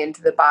coming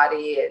into the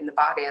body, and the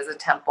body as a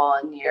temple,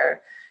 and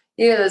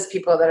those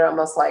people that are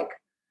almost like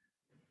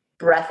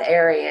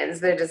breatharians.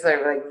 They're just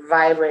like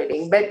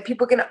vibrating, but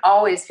people can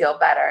always feel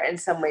better in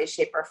some way,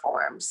 shape, or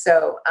form.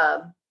 So,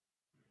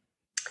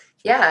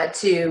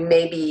 to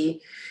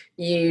maybe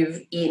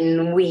you've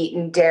eaten wheat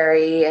and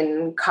dairy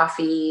and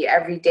coffee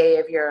every day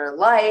of your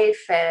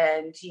life,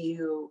 and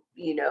you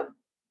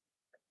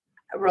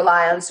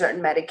rely on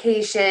certain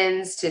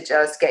medications to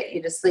just get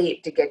you to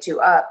sleep, to get you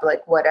up,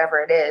 like whatever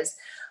it is.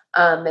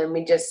 And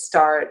we just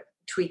start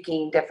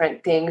tweaking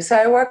different things. So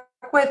I work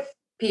with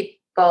people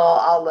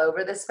all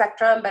over the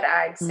spectrum, but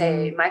I'd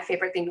say my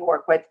favorite thing to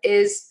work with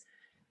is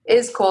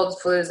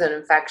colds, flus, and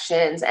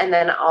infections, and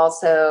then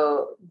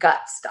also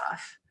gut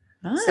stuff.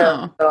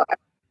 Oh.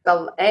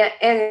 So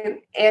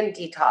and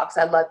detox.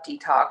 I love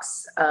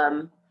detox.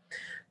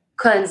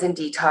 Cleanse and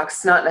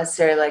detox, not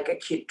necessarily like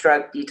acute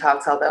drug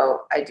detox,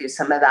 although I do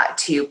some of that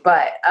too.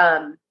 But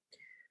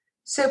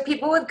so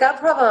people with gut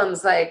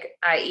problems, like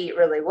I eat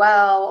really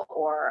well,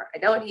 or I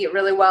don't eat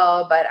really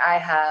well, but I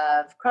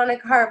have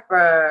chronic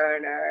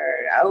heartburn, or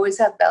I always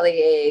have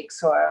belly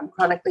aches, or I'm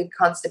chronically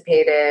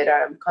constipated, or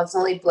I'm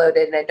constantly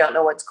bloated and I don't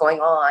know what's going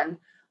on.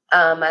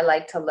 I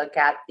like to look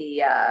at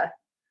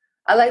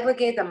I like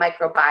looking at the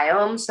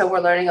microbiome. So we're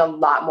learning a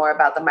lot more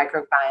about the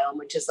microbiome,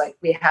 which is like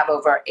we have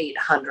over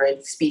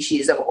 800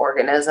 species of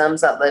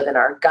organisms that live in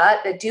our gut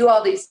that do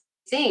all these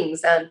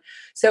things. And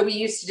so we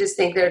used to just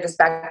think they're just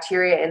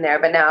bacteria in there,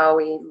 but now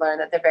we learn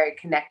that they're very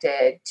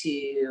connected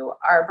to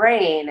our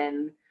brain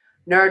and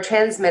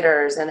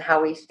neurotransmitters and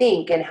how we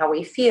think and how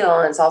we feel.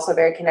 And it's also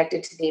very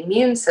connected to the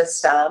immune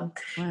system.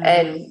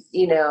 And,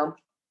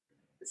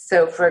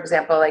 so for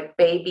example, like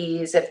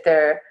babies, if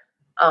they're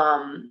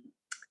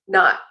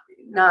not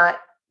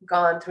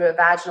gone through a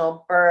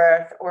vaginal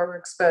birth or were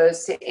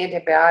exposed to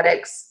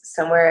antibiotics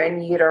somewhere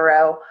in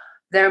utero,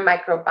 their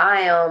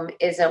microbiome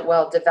isn't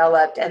well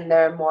developed and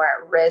they're more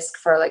at risk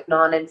for like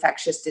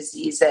non-infectious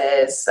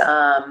diseases,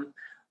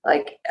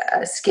 like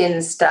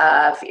skin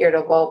stuff,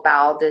 irritable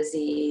bowel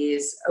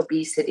disease,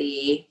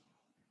 obesity,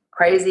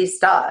 crazy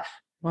stuff.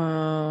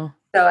 Wow.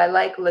 So I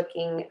like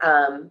looking,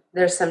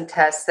 there's some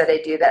tests that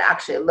I do that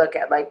actually look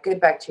at like good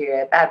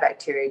bacteria, bad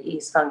bacteria,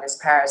 yeast, fungus,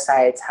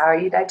 parasites. How are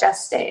you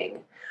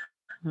digesting?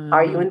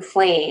 Are you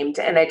inflamed?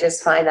 And I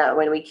just find that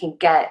when we can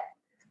get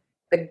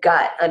the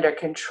gut under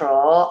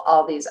control,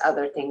 all these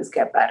other things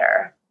get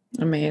better.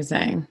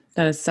 Amazing.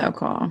 That is so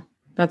cool.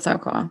 That's so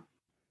cool.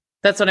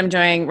 That's what I'm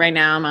doing right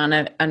now. I'm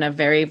on a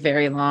very,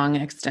 very long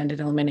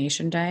extended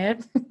elimination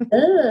diet.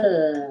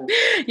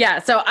 Yeah.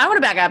 So I want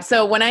to back up.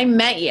 So when I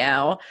met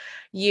you,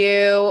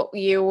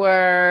 you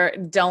were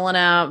doling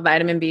out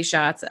vitamin B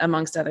shots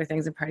amongst other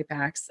things in party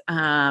packs.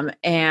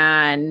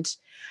 And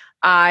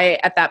I,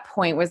 at that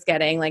point, was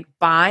getting like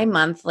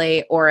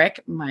bi-monthly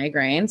auric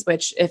migraines,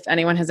 which if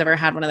anyone has ever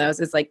had one of those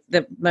is like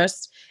it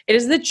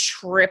is the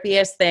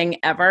trippiest thing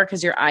ever.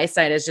 Cause your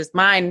eyesight is just,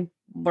 mine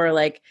were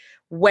like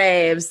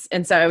waves.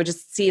 And so I would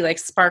just see like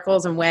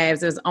sparkles and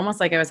waves. It was almost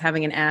like I was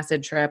having an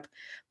acid trip,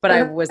 but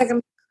I was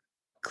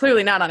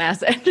clearly not on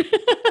acid.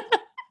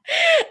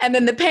 And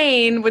then the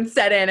pain would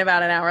set in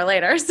about an hour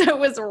later. So it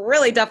was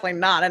really definitely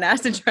not an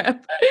acid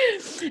trip.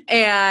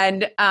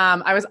 And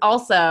I was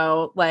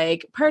also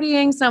like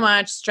partying so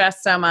much,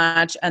 stressed so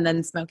much, and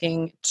then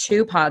smoking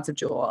 2 pods of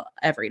Juul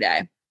every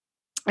day.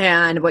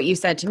 And what you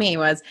said to me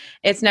was,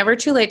 it's never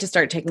too late to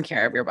start taking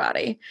care of your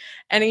body.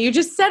 And you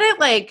just said it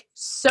like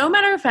so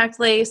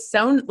matter-of-factly,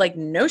 so like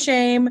no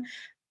shame,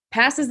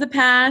 past is the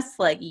past,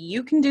 like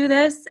you can do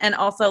this. And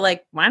also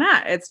like, why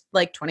not? It's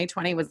like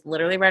 2020 was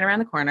literally right around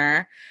the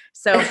corner.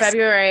 So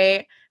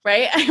February,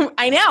 right?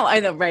 I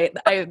know, right?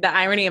 The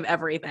irony of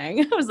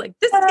everything. I was like,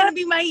 this is going to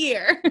be my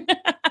year.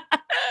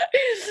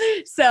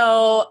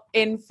 So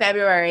in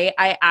February,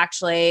 I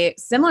actually,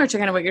 similar to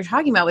kind of what you're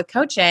talking about with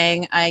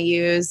coaching, I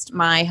used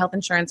my health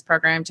insurance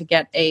program to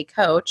get a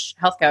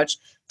health coach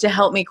to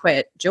help me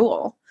quit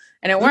Juul.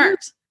 And it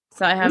worked.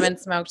 So I haven't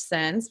smoked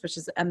since, which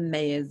is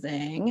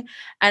amazing.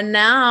 And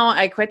now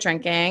I quit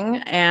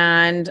drinking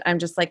and I'm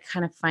just like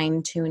kind of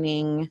fine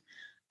tuning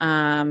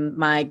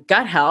my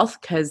gut health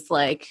because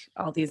like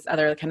all these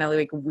other kind of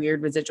like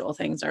weird residual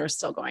things are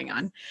still going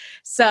on.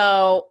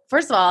 So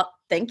first of all,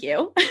 thank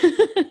you.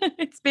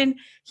 It's been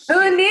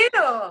who knew?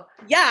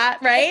 Yeah,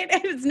 right?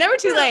 It's never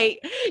too late.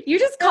 You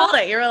just called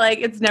it. You were like,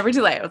 it's never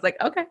too late. I was like,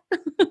 okay.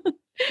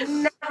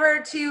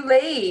 Never too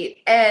late.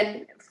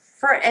 And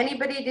for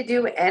anybody to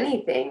do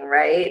anything,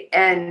 right?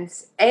 And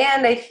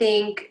I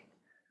think,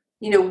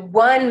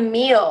 one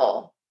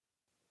meal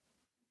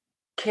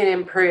can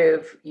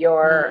improve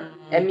your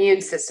immune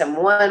system.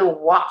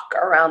 One walk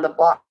around the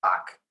block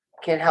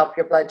can help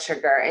your blood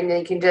sugar, and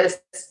you can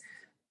just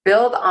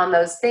build on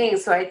those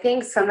things. So I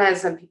think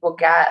sometimes when people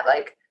get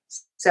like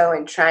so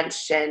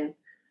entrenched in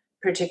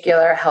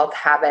particular health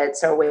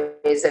habits or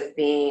ways of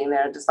being,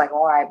 they're just like,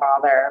 why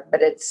bother?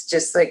 But it's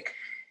just like,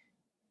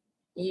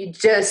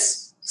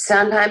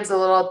 sometimes the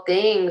little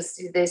things,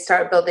 they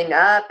start building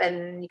up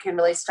and you can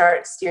really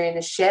start steering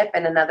the ship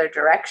in another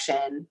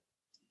direction.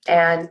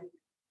 And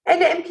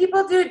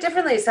people do it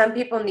differently. Some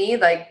people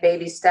need like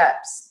baby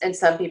steps and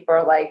some people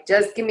are like,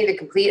 just give me the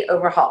complete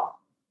overhaul.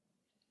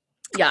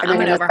 Yeah, I'm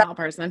an overhaul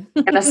person.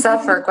 I'm going to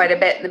suffer quite a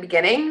bit in the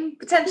beginning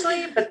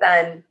potentially, but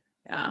then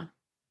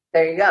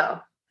there you go.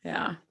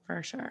 Yeah,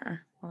 for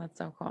sure. Well, that's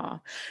so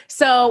cool.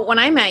 So when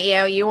I met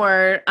you, you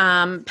were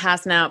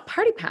passing out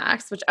party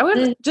packs, which I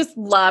would just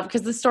love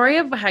because the story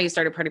of how you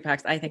started party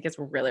packs, I think is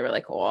really,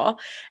 really cool.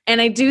 And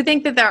I do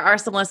think that there are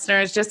some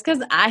listeners, just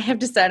because I have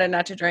decided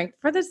not to drink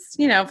for this,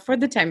 for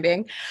the time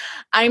being,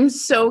 I'm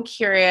so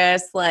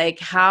curious, like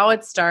how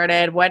it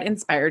started, what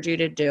inspired you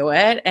to do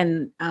it,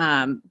 and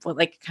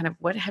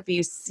what have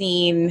you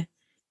seen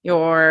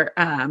your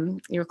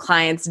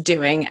clients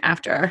doing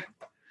after?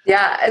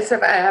 Yeah, so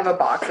I have a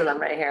box of them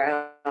right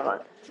here. Hold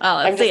on. Oh,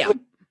 let's see them.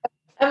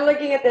 I'm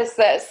looking at this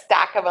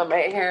stack of them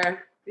right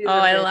here.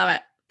 I love it.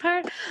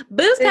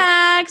 Booze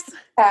packs.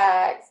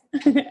 Packs.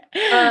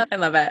 I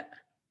love it.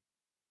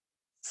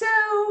 So,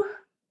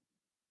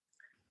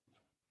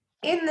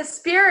 in the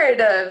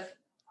spirit of,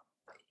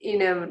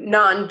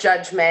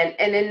 non-judgment,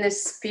 and in the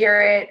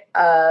spirit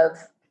of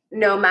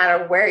no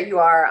matter where you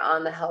are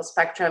on the health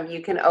spectrum,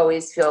 you can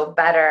always feel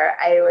better.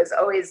 I was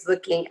always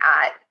looking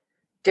at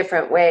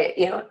different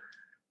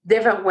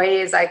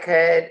ways I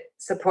could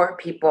support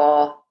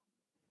people,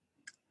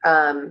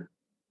 wherever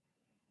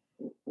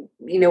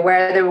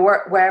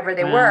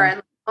they were.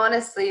 And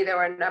honestly, there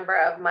were a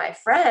number of my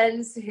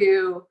friends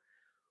who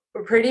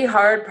were pretty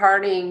hard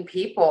partying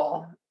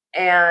people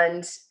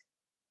and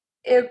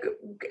ate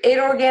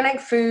organic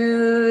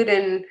food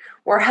and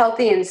were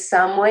healthy in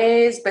some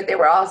ways, but they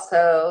were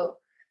also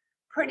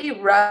pretty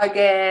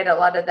rugged. A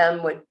lot of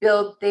them would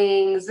build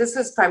things. This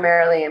was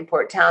primarily in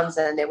Port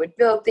Townsend. They would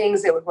build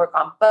things. They would work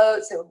on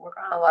boats. They would work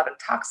on a lot of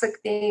toxic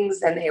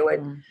things, and they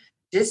would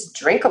just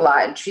drink a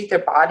lot and treat their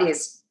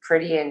bodies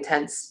pretty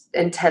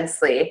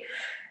intensely.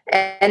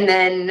 And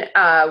then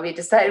we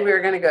decided we were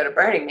going to go to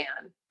Burning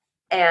Man.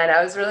 And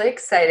I was really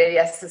excited.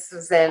 Yes, this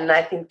was in,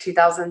 I think,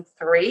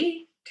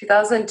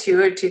 2002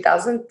 or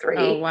 2003.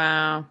 Oh,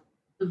 wow.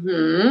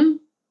 Mm-hmm.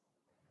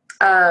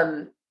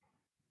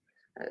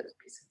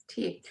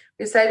 We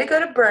decided to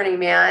go to Burning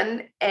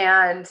Man,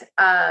 and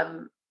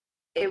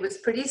it was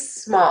pretty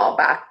small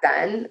back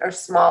then, or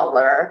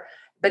smaller,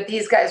 but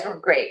these guys were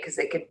great because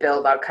they could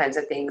build all kinds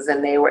of things,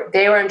 and they were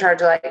in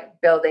charge of like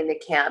building the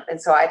camp.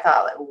 And so I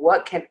thought, like,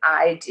 what can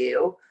I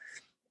do?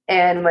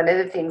 And one of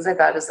the things I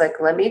thought is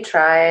like, let me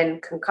try and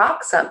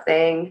concoct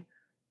something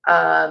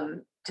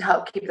to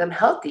help keep them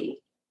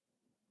healthy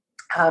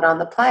out on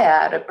the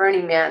playa at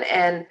Burning Man.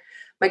 And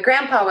my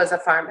grandpa was a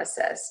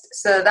pharmacist,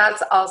 so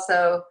that's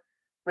also,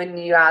 when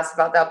you asked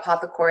about the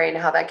apothecary and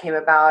how that came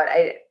about,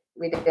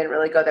 we didn't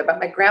really go there,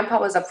 but my grandpa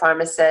was a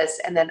pharmacist.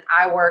 And then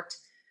I worked,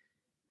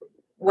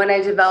 when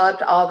I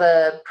developed all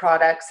the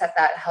products at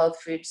that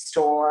health food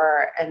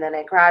store, and then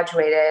I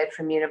graduated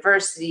from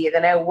university,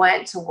 then I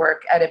went to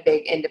work at a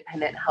big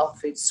independent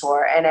health food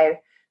store. And I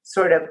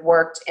sort of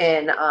worked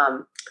in,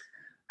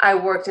 I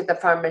worked at the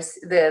pharmacy,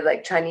 the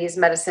like Chinese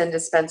medicine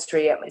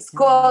dispensary at my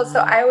school. So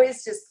I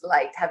always just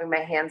liked having my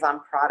hands on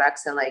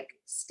products and like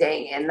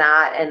staying in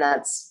that. And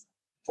that's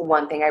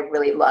one thing I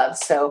really love.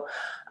 So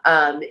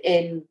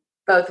in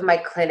both of my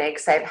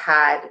clinics, I've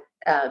had,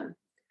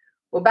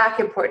 back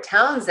in Port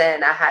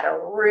Townsend, I had a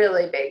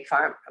really big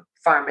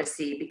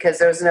pharmacy because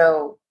there was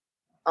no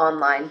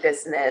online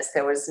business.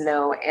 There was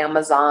no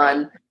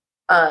Amazon.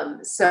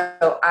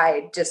 So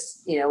I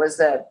just, it was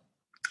a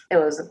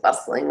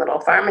bustling little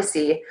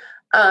pharmacy.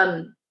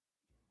 And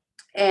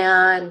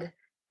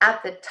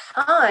at the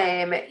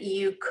time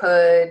you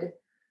could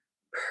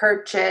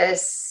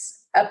purchase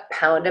a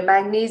pound of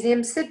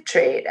magnesium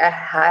citrate, a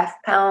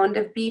half pound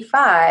of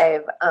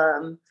B5,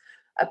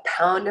 a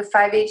pound of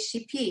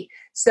 5-HTP.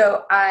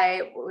 So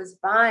I was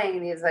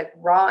buying these like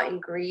raw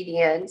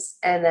ingredients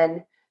and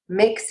then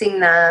mixing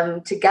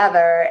them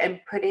together and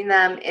putting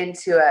them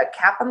into a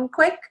Cap'em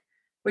Quick,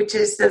 which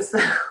is this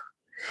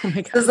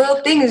those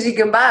little things you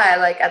can buy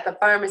like at the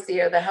pharmacy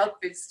or the health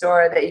food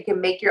store that you can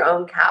make your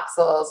own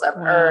capsules of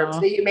herbs.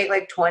 So you make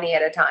like 20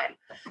 at a time.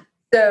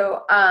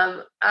 So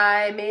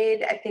I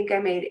made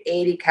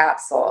 80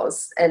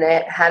 capsules, and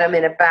I had them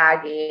in a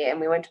baggie,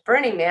 and we went to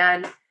Burning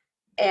Man.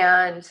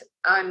 And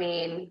I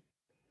mean,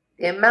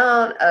 the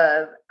amount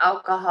of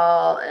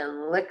alcohol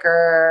and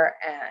liquor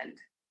and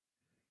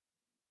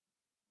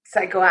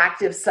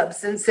psychoactive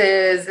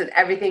substances and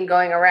everything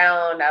going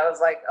around, I was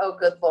like, oh,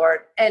 good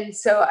Lord. And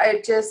so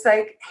I just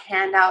like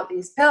hand out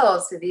these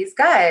pills to these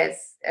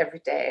guys every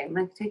day. I'm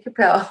like, take your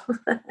pill.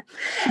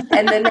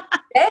 And the next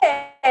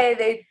day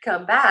they'd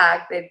come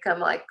back. They'd come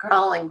like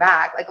crawling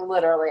back. Like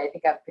literally, I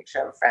think I have a picture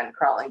of a friend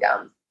crawling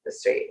down the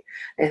street.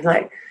 And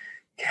like,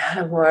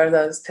 God, more of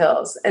those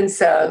pills. And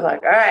so I was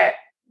like, all right,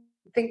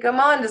 I think I'm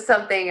on to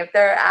something if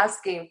they're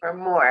asking for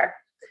more.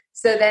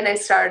 So then I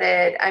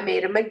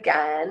made them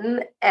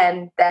again,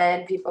 and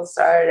then people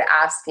started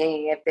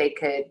asking if they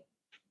could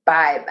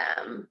buy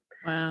them.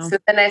 Wow. So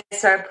then I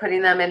started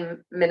putting them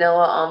in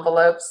manila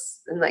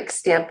envelopes and like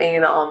stamping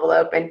an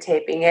envelope and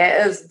taping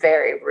it. It was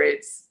very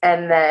roots.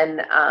 And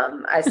then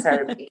I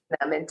started making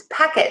them into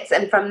packets.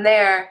 And from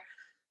there,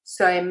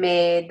 so I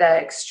made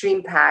the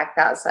Extreme Pack.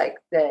 That was like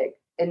the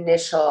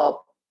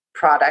initial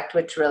product,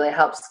 which really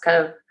helps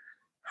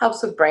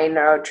with brain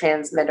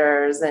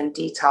neurotransmitters and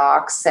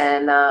detox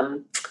and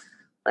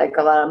like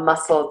a lot of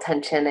muscle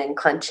tension and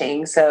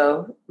clenching.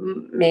 So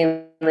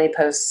mainly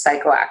post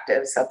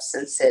psychoactive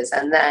substances.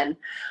 And then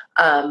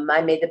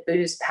I made the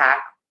booze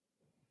pack,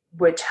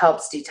 which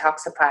helps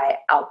detoxify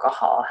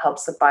alcohol,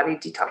 helps the body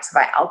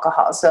detoxify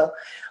alcohol. So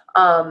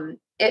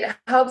it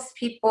helps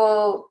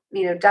people,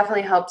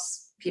 definitely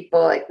helps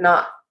people like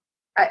not,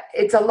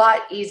 it's a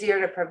lot easier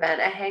to prevent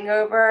a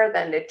hangover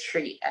than to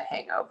treat a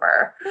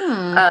hangover.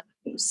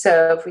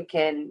 So if we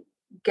can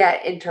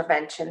get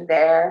intervention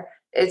there,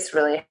 it's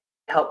really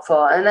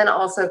helpful. And then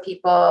also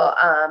people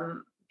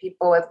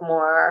with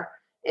more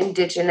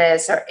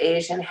indigenous or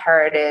Asian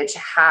heritage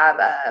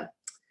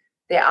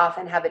they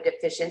often have a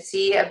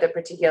deficiency of the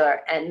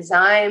particular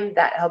enzyme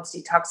that helps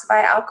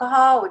detoxify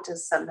alcohol, which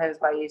is sometimes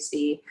why you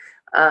see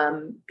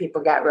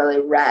people get really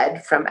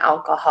red from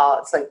alcohol.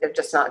 It's like they're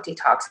just not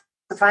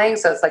detoxifying.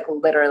 So it's like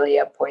literally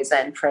a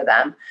poison for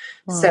them.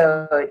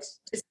 So it's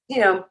just,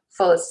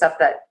 full of stuff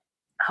that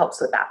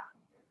helps with that.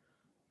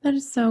 That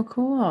is so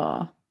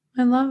cool.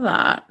 I love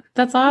that.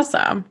 That's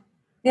awesome.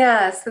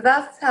 Yeah, so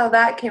that's how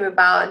that came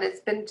about. And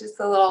it's been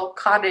just a little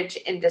cottage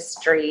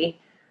industry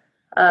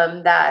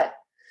that,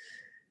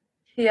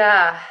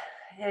 yeah,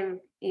 and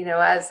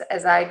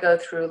as I go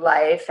through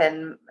life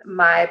and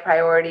my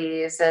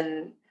priorities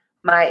and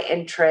my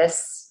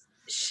interests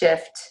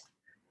shift,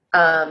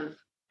 I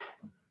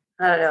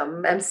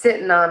don't know. I'm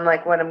sitting on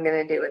like what I'm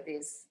going to do with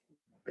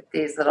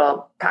these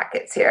little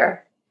packets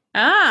here.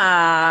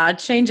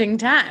 Changing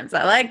times.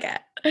 I like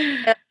it.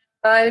 Yeah,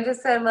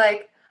 I'm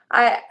like,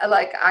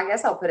 I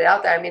guess I'll put it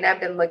out there. I mean, I've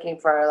been looking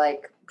for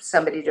like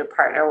somebody to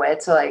partner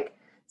with. So like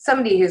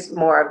somebody who's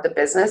more of the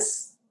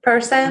business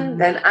person,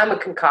 then I'm a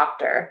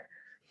concoctor.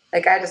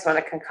 Like I just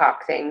want to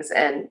concoct things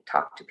and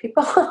talk to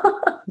people.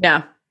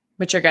 Yeah.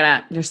 But you're good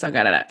at, you're so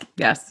good at it.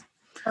 Yes.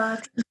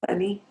 That's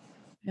funny.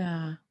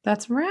 Yeah,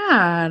 that's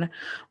rad.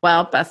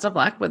 Well, best of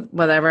luck with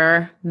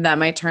whatever that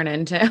might turn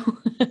into.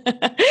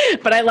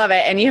 But I love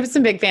it. And you have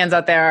some big fans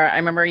out there. I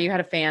remember you had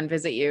a fan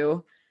visit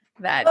you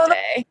that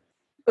day.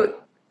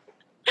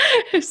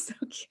 So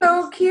cute.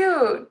 So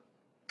cute.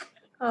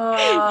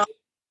 Oh.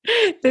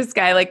 This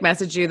guy like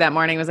messaged you that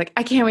morning, was like,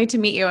 I can't wait to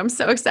meet you. I'm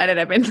so excited.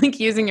 I've been like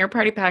using your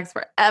party packs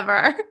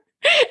forever.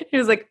 He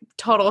was like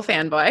total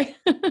fanboy.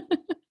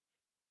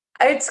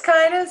 It's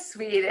kind of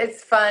sweet.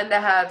 It's fun to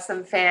have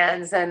some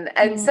fans and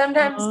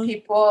sometimes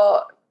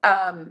people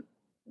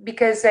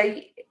because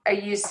I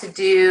used to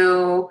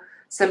do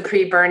some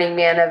pre-Burning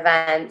Man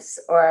events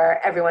or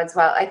every once in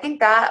a while. I think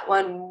that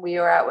one we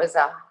were at was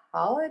a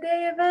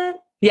holiday event.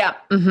 Yeah.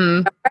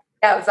 Mm-hmm.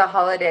 Yeah, it was a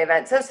holiday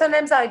event. So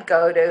sometimes I'd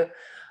go to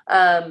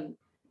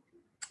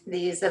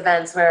these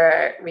events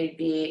where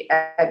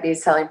I'd be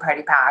selling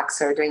party packs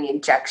or doing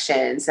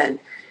injections, and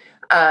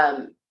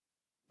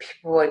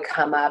people would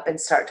come up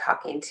and start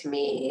talking to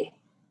me,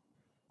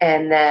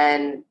 and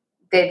then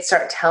they'd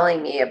start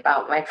telling me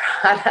about my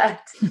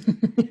product.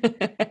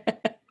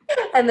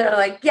 And they're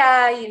like,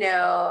 yeah,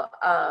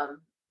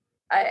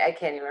 I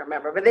can't even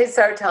remember, but they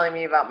started telling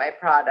me about my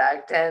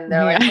product, and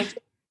they're like,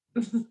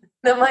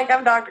 I'm like,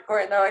 I'm Dr.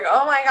 Court, and they're like,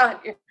 oh my God,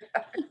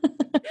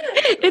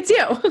 it's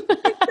you.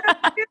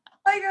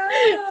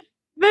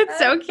 That's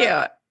so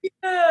cute.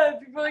 Yeah,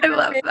 people I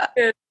love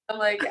that. I'm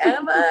like,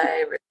 am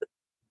I?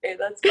 Okay,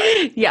 that's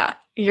fine. Yeah,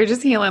 you're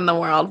just healing the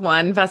world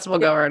one festival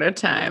goer at a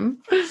time.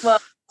 Well,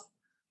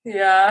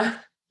 yeah.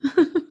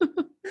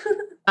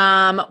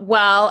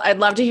 Well, I'd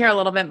love to hear a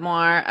little bit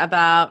more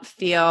about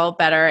Feel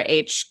Better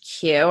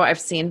HQ. I've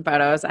seen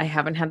photos. I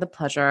haven't had the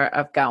pleasure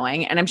of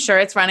going, and I'm sure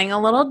it's running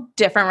a little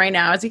different right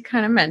now, as you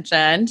kind of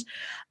mentioned.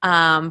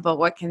 But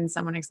what can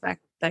someone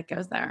expect that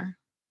goes there?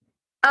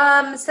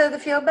 So the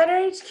Feel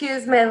Better HQ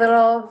is my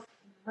little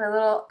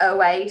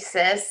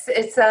oasis.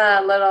 It's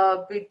a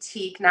little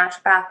boutique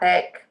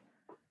naturopathic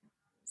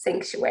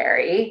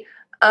sanctuary.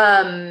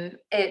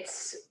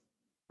 It's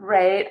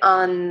right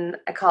on,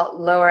 I call it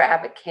Lower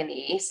Abbot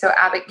Kinney. So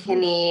Abbot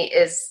Kinney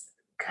is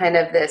kind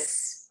of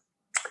this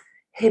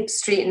hip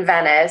street in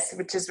Venice,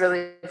 which is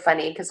really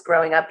funny because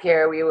growing up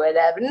here, we would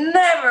have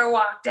never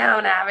walked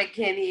down Abbot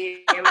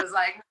Kinney. It was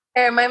like,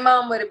 my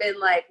mom would have been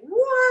like,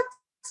 what?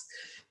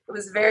 It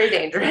was very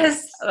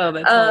dangerous. Oh,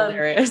 that's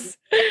hilarious.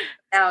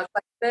 Now it's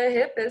like the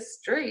hippest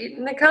street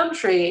in the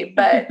country,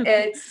 but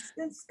it's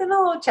been a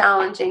little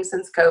challenging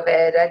since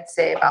COVID. I'd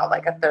say about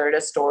like a third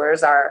of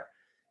stores are,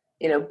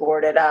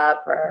 boarded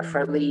up or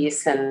for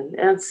lease, and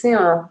it's, it's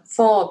a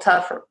little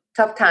tough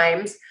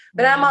times.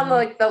 But I'm on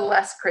like the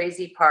less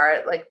crazy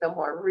part, like the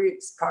more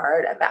roots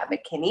part of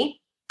Abbot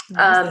Kinney.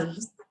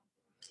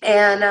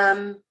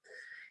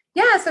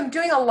 Yeah, so I'm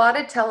doing a lot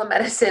of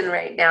telemedicine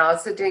right now.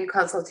 So doing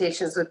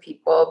consultations with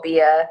people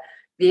via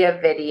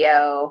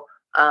video,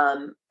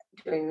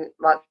 doing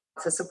lots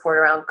of support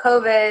around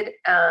COVID.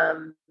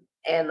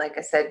 And like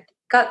I said,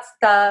 gut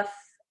stuff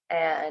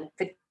and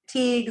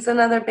fatigue's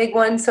another big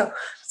one. So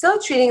still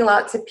treating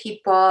lots of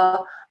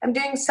people. I'm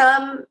doing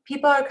some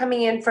people are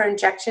coming in for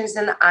injections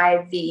and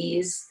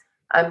IVs.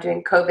 I'm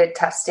doing COVID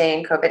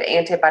testing, COVID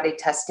antibody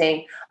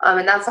testing.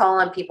 And that's all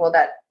on people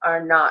that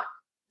are not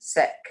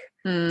sick.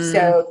 Mm.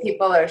 So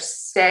people are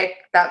sick.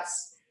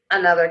 That's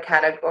another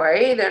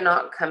category. They're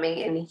not coming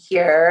in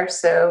here.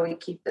 So we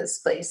keep this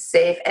place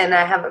safe. And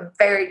I have a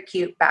very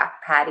cute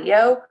back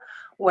patio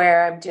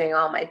where I'm doing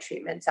all my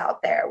treatments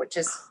out there, which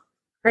is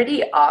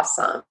pretty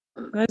awesome.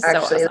 That's so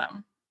Actually,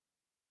 awesome.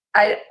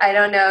 I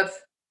don't know if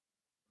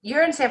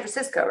you're in San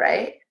Francisco,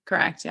 right?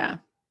 Correct. Yeah.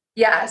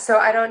 Yeah, so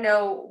I don't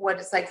know what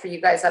it's like for you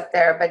guys up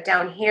there, but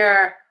down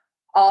here,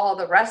 all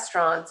the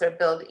restaurants are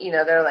built,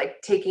 they're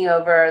like taking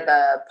over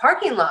the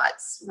parking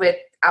lots with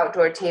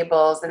outdoor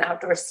tables and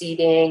outdoor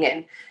seating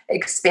and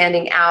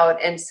expanding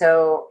out. And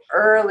so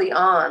early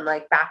on,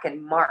 like back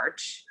in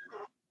March,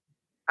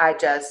 I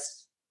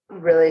just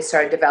really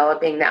started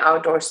developing the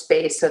outdoor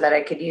space so that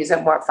I could use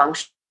it more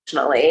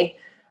functionally.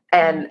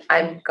 And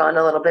I've gone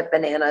a little bit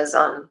bananas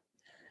on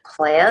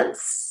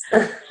plants.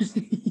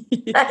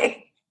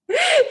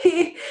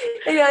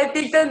 I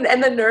think then,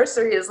 and the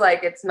nursery is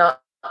like, it's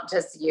not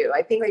just you.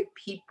 I think like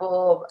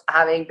people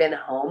having been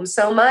home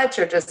so much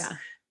or just,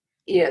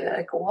 they're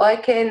like, well, I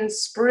can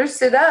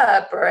spruce it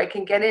up or I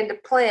can get into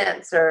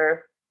plants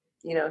or,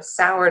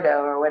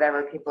 sourdough or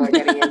whatever people are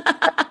getting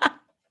into.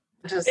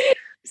 Just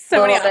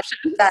so many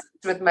options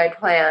with my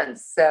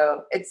plants.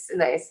 So it's a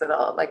nice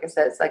little, like I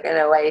said, it's like an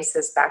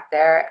oasis back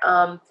there.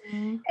 And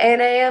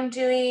I am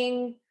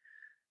doing,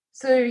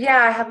 so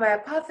yeah, I have my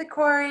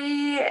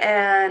apothecary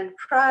and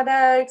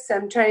products.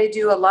 I'm trying to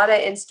do a lot of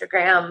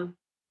Instagram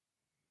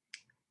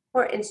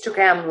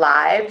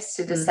lives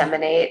to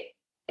disseminate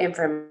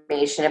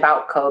information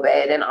about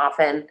COVID, and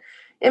often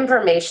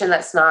information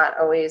that's not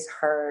always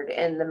heard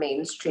in the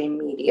mainstream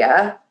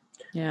media.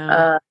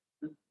 Yeah.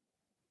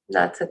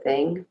 That's a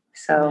thing.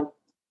 So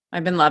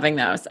I've been loving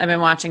those. I've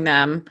been watching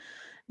them.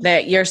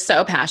 That you're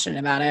so passionate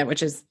about it,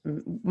 which is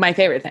my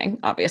favorite thing,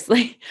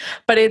 obviously,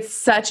 but it's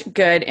such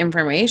good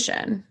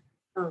information.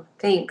 Oh,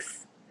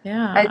 thanks.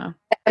 Yeah.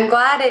 I'm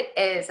glad it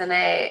is. And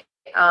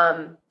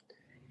I'm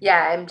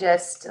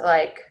just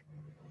like,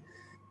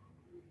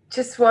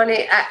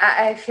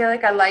 I feel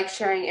like I like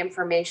sharing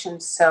information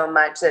so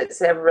much that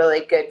it's a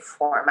really good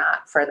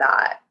format for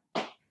that,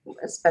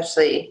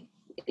 especially,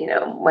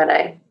 when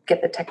I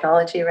get the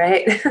technology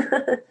right.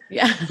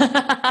 Yeah.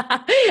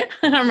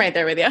 I'm right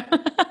there with you.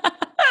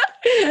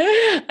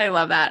 I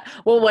love that.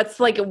 Well,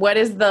 what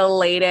is the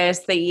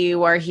latest that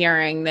you are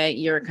hearing that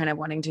you're kind of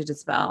wanting to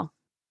dispel?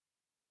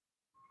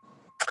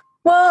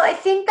 Well, I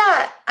think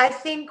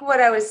what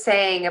I was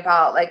saying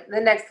about like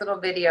the next little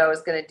video I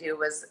was going to do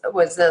was a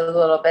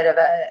little bit of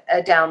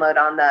a download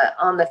on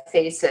the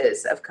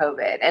faces of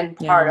COVID and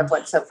part of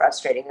what's so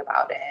frustrating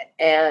about it.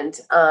 And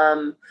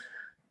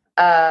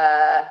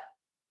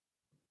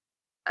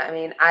I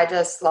mean, I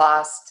just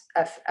lost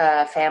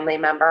a family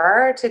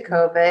member to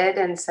COVID,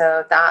 and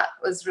so that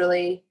was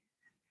really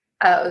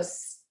it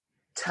was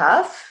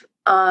tough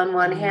on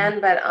one hand,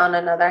 but on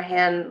another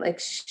hand, like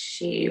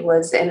she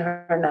was in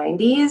her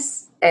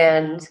 90s,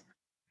 and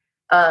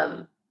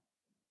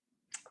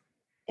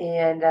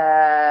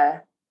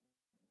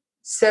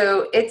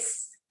so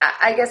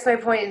I guess my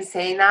point in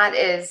saying that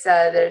is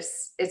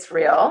it's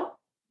real.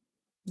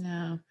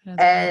 No,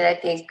 and I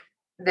think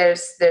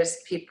there's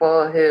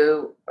people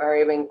who are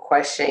even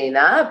questioning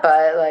that,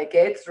 but like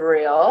it's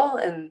real.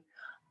 And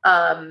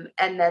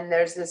then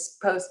there's this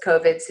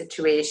post-COVID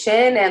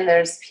situation, and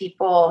there's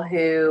people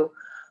who,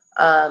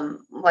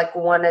 like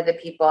one of the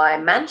people I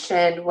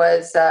mentioned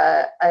was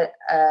a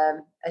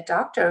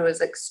doctor who was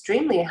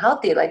extremely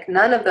healthy, like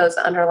none of those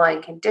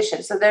underlying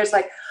conditions. So there's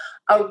like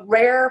a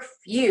rare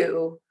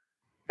few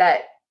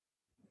that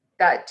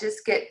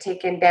just get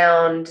taken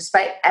down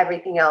despite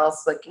everything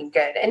else looking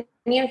good. And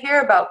you hear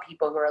about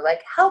people who are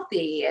like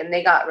healthy and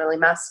they got really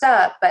messed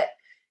up, but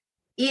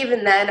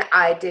even then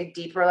I dig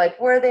deeper, like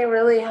were they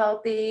really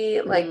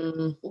healthy? Like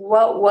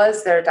what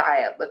was their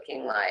diet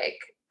looking like?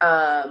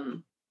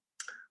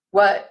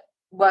 What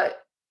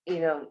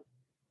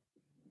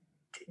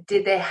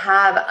did they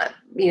have,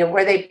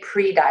 were they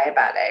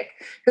pre-diabetic?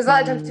 Because a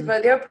lot of times people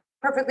are, they're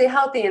perfectly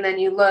healthy, and then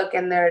you look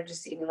and they're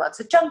just eating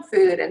lots of junk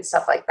food and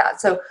stuff like that.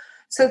 So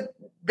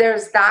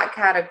there's that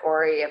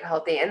category of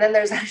healthy. And then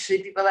there's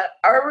actually people that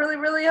are really,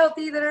 really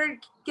healthy that are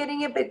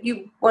getting it, but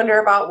you wonder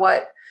about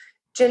what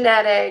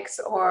genetics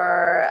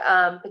or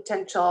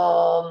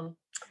potential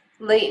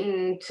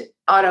latent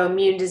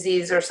autoimmune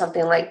disease or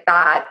something like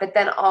that. But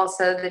then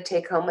also the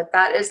take home with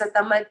that is that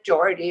the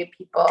majority of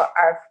people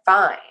are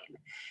fine.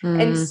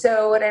 And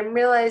so what I'm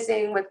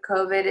realizing with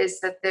COVID is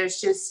that there's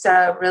just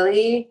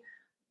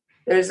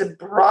there's a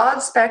broad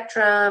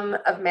spectrum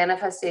of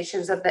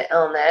manifestations of the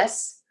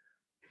illness.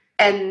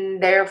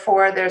 And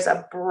therefore, there's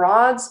a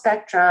broad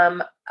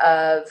spectrum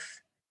of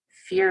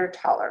fear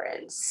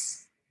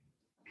tolerance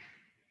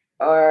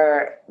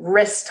or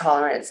risk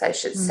tolerance, I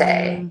should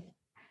say.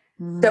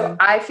 So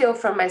I feel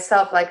for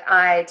myself like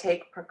I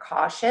take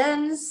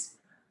precautions,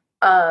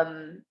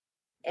 and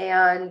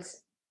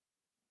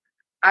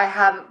I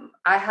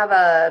have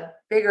a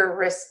bigger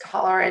risk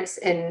tolerance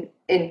in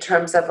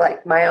terms of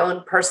like my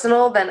own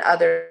personal than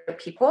other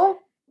people.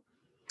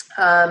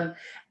 Um,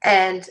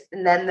 and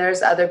then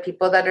there's other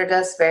people that are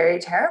just very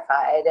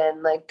terrified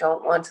and like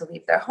don't want to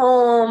leave their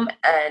home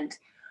and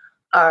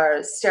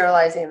are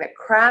sterilizing the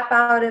crap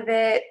out of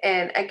it.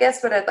 And I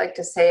guess what I'd like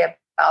to say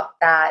about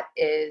that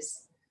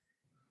is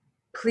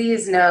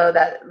please know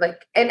that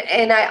like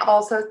and I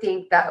also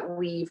think that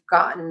we've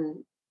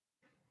gotten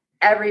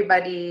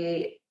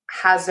everybody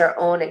has their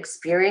own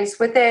experience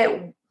with it,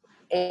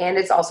 and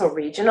it's also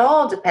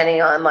regional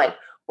depending on like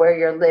where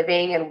you're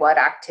living and what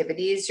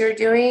activities you're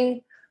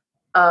doing.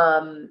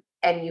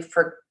 And you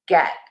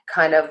forget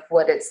kind of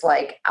what it's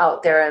like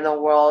out there in the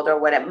world or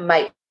what it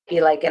might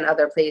be like in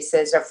other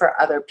places or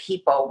for other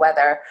people,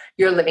 whether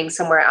you're living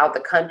somewhere out of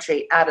the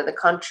country, out in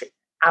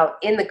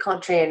the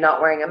country and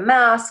not wearing a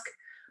mask,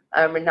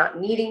 and not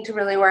needing to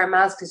really wear a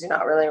mask because you're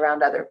not really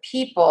around other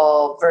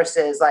people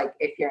versus like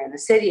if you're in the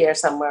city or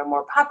somewhere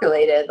more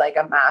populated, like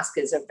a mask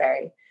is a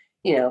very,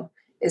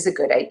 is a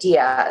good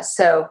idea.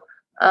 So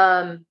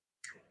I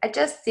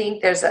just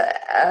think there's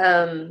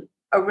a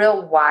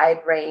real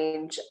wide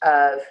range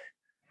of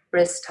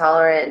risk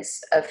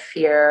tolerance of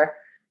fear,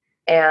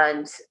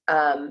 and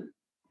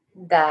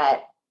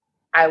that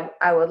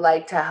I would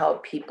like to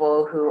help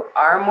people who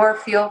are more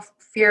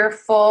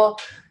fearful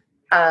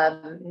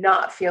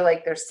not feel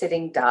like they're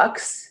sitting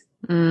ducks,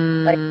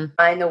 like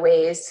find the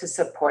ways to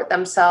support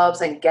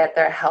themselves and get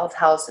their health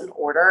house in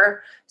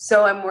order.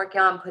 So I'm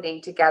working on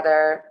putting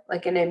together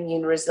like an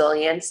immune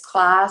resilience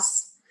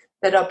class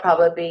that'll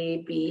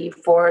probably be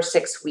 4 or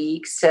 6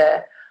 weeks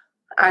to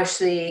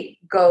actually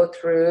go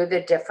through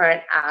the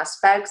different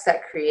aspects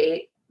that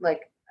create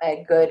like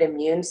a good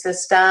immune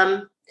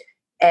system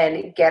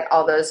and get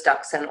all those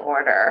ducks in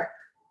order.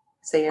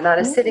 So you're not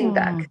a sitting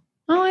duck.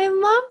 Oh, I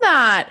love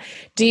that.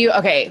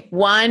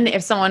 One,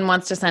 if someone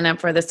wants to sign up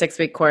for the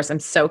 6-week course, I'm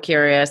so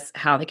curious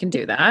how they can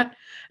do that.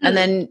 And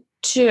then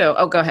 2,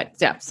 go ahead.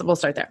 Yeah. So we'll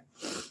start there.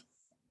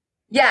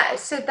 Yeah.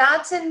 So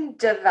that's in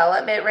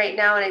development right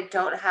now. And I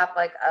don't have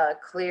like a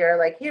clear,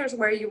 like, here's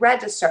where you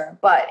register.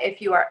 But if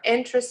you are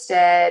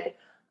interested,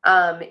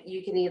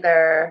 you can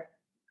either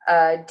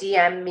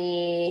DM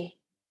me.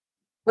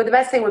 Well, the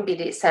best thing would be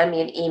to send me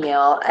an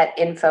email at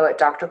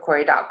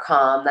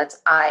info@drcorey.com.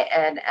 That's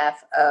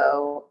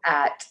INFO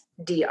at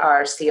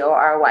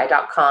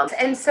DRCORY.com.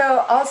 And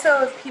so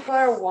also if people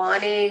are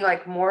wanting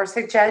like more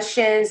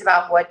suggestions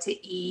about what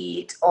to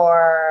eat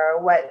or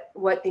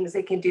what things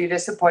they can do to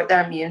support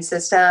their immune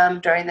system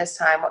during this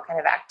time, what kind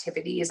of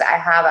activities, I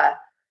have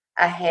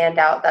a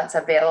handout that's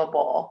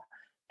available.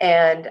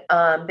 And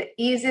the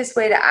easiest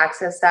way to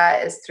access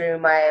that is through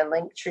my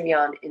link tree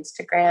on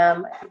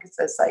Instagram. I think it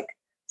says like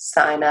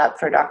sign up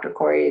for Dr.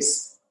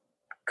 Corey's,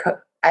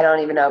 I don't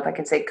even know if I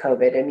can say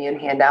COVID immune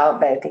handout,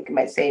 but I think it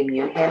might say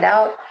immune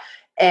handout.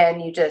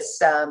 And you just,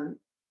 enter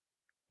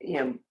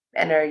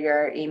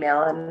your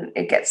email and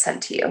it gets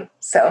sent to you.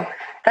 So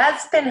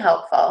that's been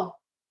helpful,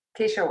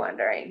 in case you're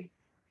wondering.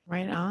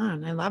 Right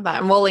on. I love that.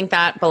 And we'll link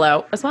that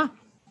below as well.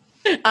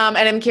 And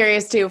I'm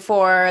curious too,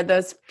 for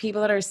those people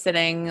that are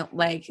sitting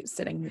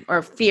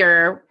or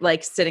fear,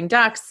 like sitting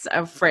ducks,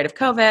 afraid of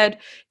COVID,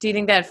 do you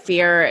think that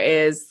fear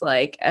is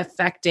like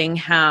affecting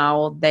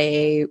how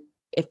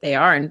if they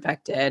are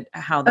infected,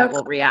 how that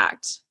will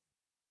react?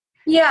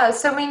 Yeah.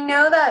 So we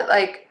know that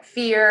like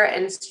fear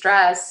and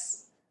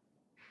stress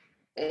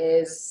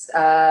is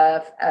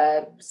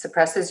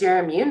suppresses your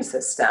immune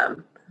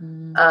system.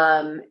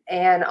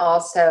 And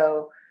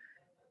also,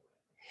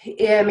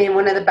 I mean,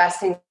 one of the best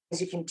things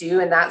you can do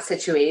in that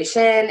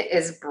situation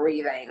is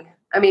breathing.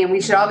 I mean,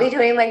 we should all be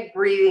doing like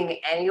breathing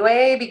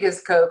anyway,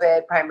 because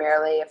COVID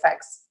primarily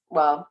affects,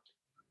 well,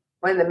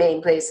 one of the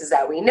main places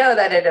that we know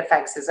that it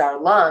affects is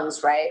our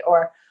lungs, right?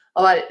 Or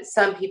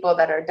some people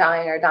that are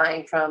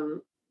dying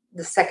from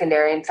the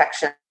secondary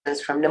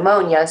infections from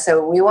pneumonia.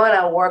 So we want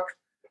to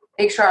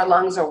make sure our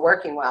lungs are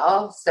working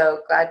well. So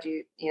glad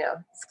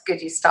it's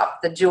good you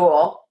stopped the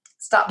Juul.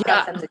 Stop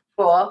puffing the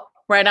Juul.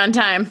 Right on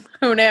time.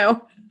 Who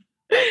knew?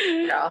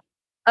 Girl.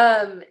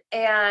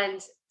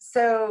 And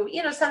so,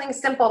 something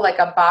simple like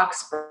a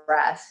box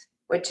breath,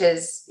 which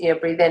is,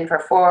 breathe in for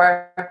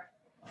 4,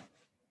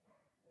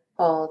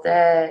 hold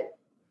it,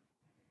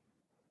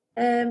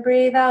 and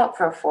breathe out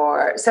for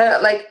 4. So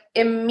like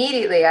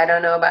immediately, I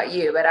don't know about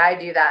you, but I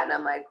do that and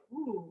I'm like,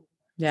 ooh,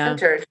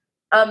 centered.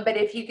 But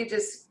if you could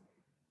just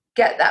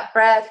get that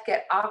breath,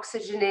 get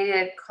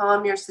oxygenated,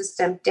 calm your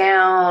system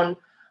down,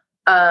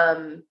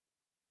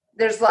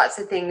 there's lots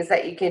of things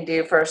that you can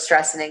do for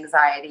stress and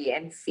anxiety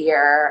and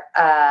fear.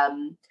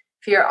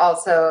 Fear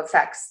also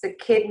affects the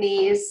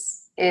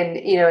kidneys.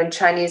 In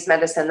Chinese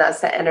medicine,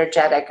 that's the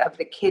energetic of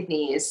the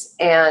kidneys.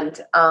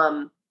 And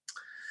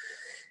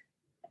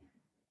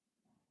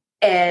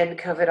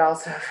COVID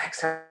also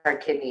affects our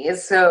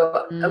kidneys.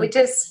 So we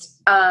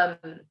just,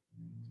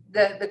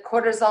 the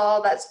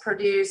cortisol that's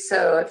produced.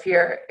 So if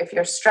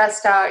you're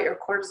stressed out, your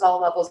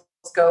cortisol levels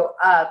go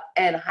up,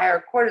 and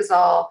higher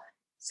cortisol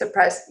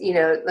suppresses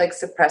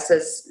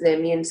the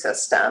immune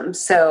system.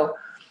 So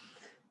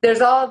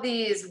there's all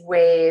these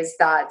ways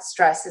that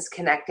stress is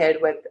connected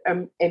with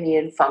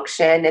immune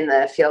function in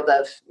the field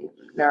of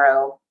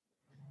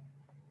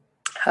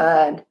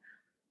uh,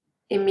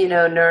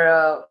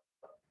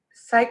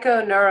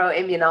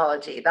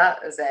 psychoneuroimmunology.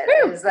 That was it.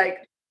 It was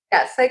like,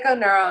 yeah,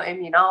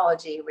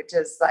 psychoneuroimmunology, which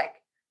is like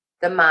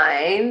the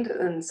mind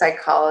and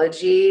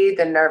psychology,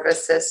 the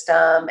nervous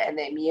system, and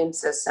the immune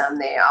system.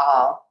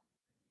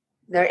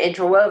 They're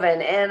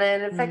interwoven, and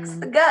it affects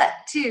the gut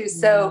too.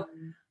 So,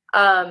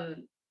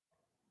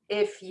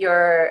 if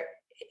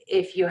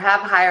you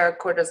have higher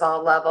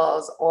cortisol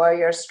levels or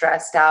you're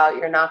stressed out,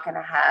 you're not going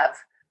to have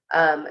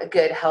a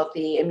good,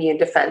 healthy immune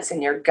defense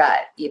in your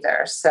gut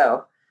either.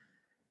 So,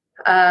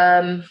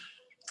 I'd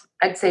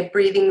say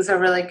breathing's a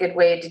really good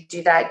way to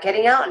do that.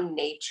 Getting out in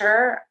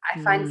nature,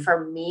 I find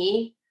for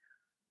me,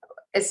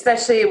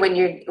 especially when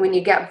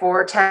you get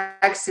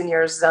vortex in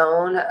your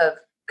zone of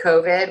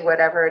COVID,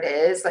 whatever it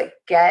is, like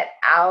get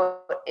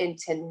out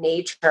into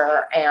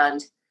nature.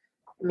 And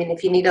I mean,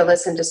 if you need to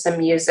listen to some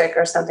music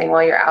or something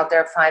while you're out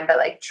there, fine, but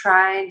like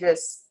try and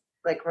just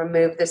like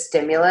remove the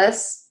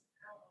stimulus,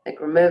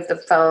 like remove the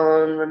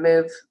phone,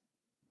 remove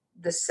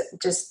this,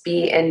 just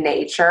be in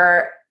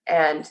nature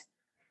and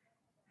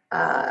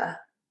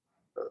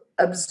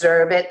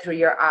observe it through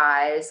your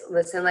eyes,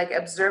 listen, like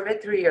observe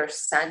it through your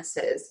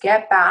senses,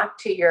 get back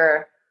to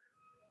your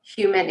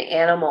human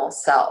animal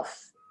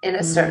self in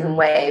a certain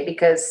way,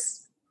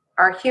 because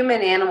our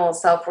human animal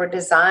self, we're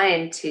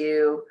designed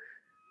to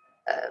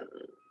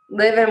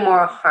live in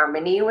more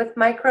harmony with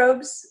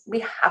microbes.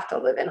 We have to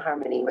live in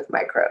harmony with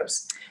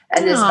microbes.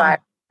 And this virus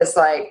is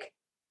like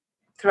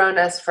thrown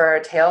us for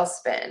a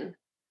tailspin.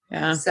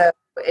 Yeah. So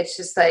it's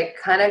just like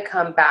kind of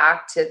come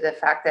back to the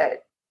fact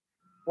that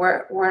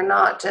we're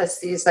not just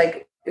these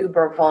like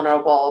uber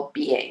vulnerable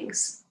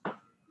beings,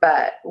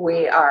 but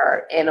we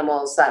are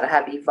animals that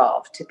have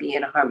evolved to be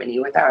in harmony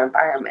with our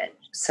environment.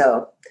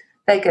 So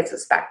that gets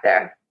us back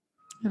there.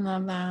 I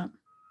love that.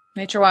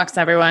 Nature walks,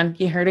 everyone.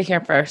 You heard it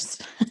here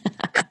first.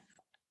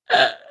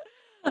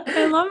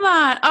 I love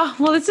that. Oh,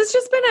 well, this has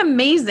just been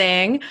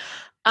amazing.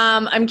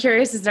 I'm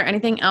curious, is there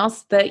anything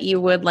else that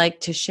you would like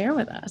to share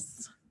with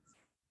us?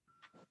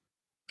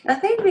 I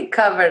think we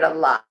covered a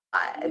lot.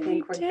 I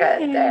think we're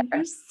good there.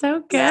 You're so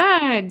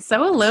good.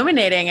 So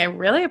illuminating. I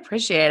really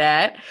appreciate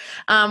it.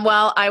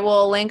 Well, I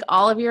will link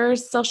all of your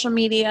social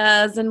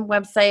medias and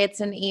websites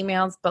and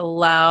emails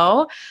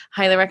below.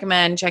 Highly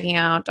recommend checking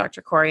out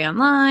Dr. Corey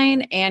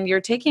online, and you're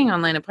taking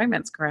online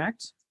appointments,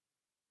 correct?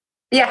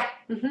 Yeah.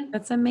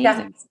 That's amazing.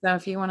 Yeah. So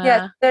if you want to...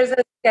 Yeah, there's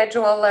a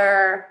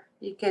scheduler.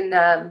 You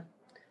can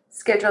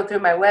schedule through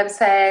my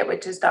website,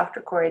 which is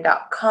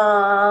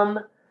drcorey.com.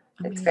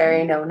 It's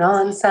very no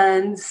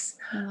nonsense.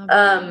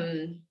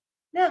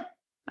 Yeah.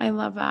 I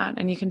love that.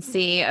 And you can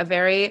see a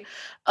very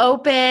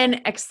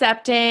open,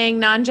 accepting,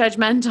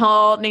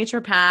 non-judgmental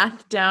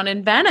naturopath down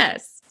in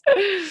Venice.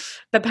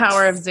 The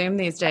power of Zoom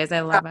these days. I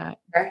love it.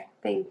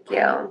 Thank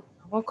you.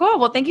 Well, cool.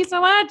 Well, thank you so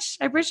much.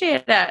 I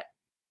appreciate it.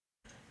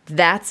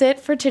 That's it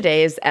for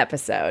today's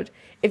episode.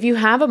 If you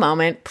have a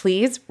moment,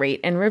 please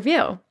rate and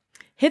review.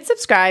 Hit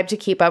subscribe to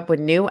keep up with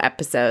new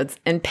episodes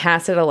and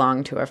pass it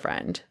along to a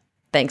friend.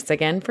 Thanks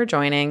again for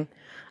joining.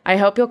 I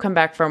hope you'll come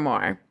back for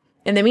more.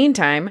 In the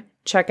meantime,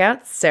 check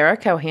out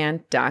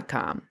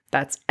sarahcohan.com.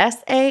 That's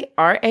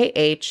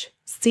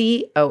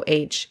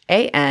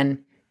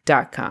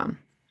SarahCohan.com.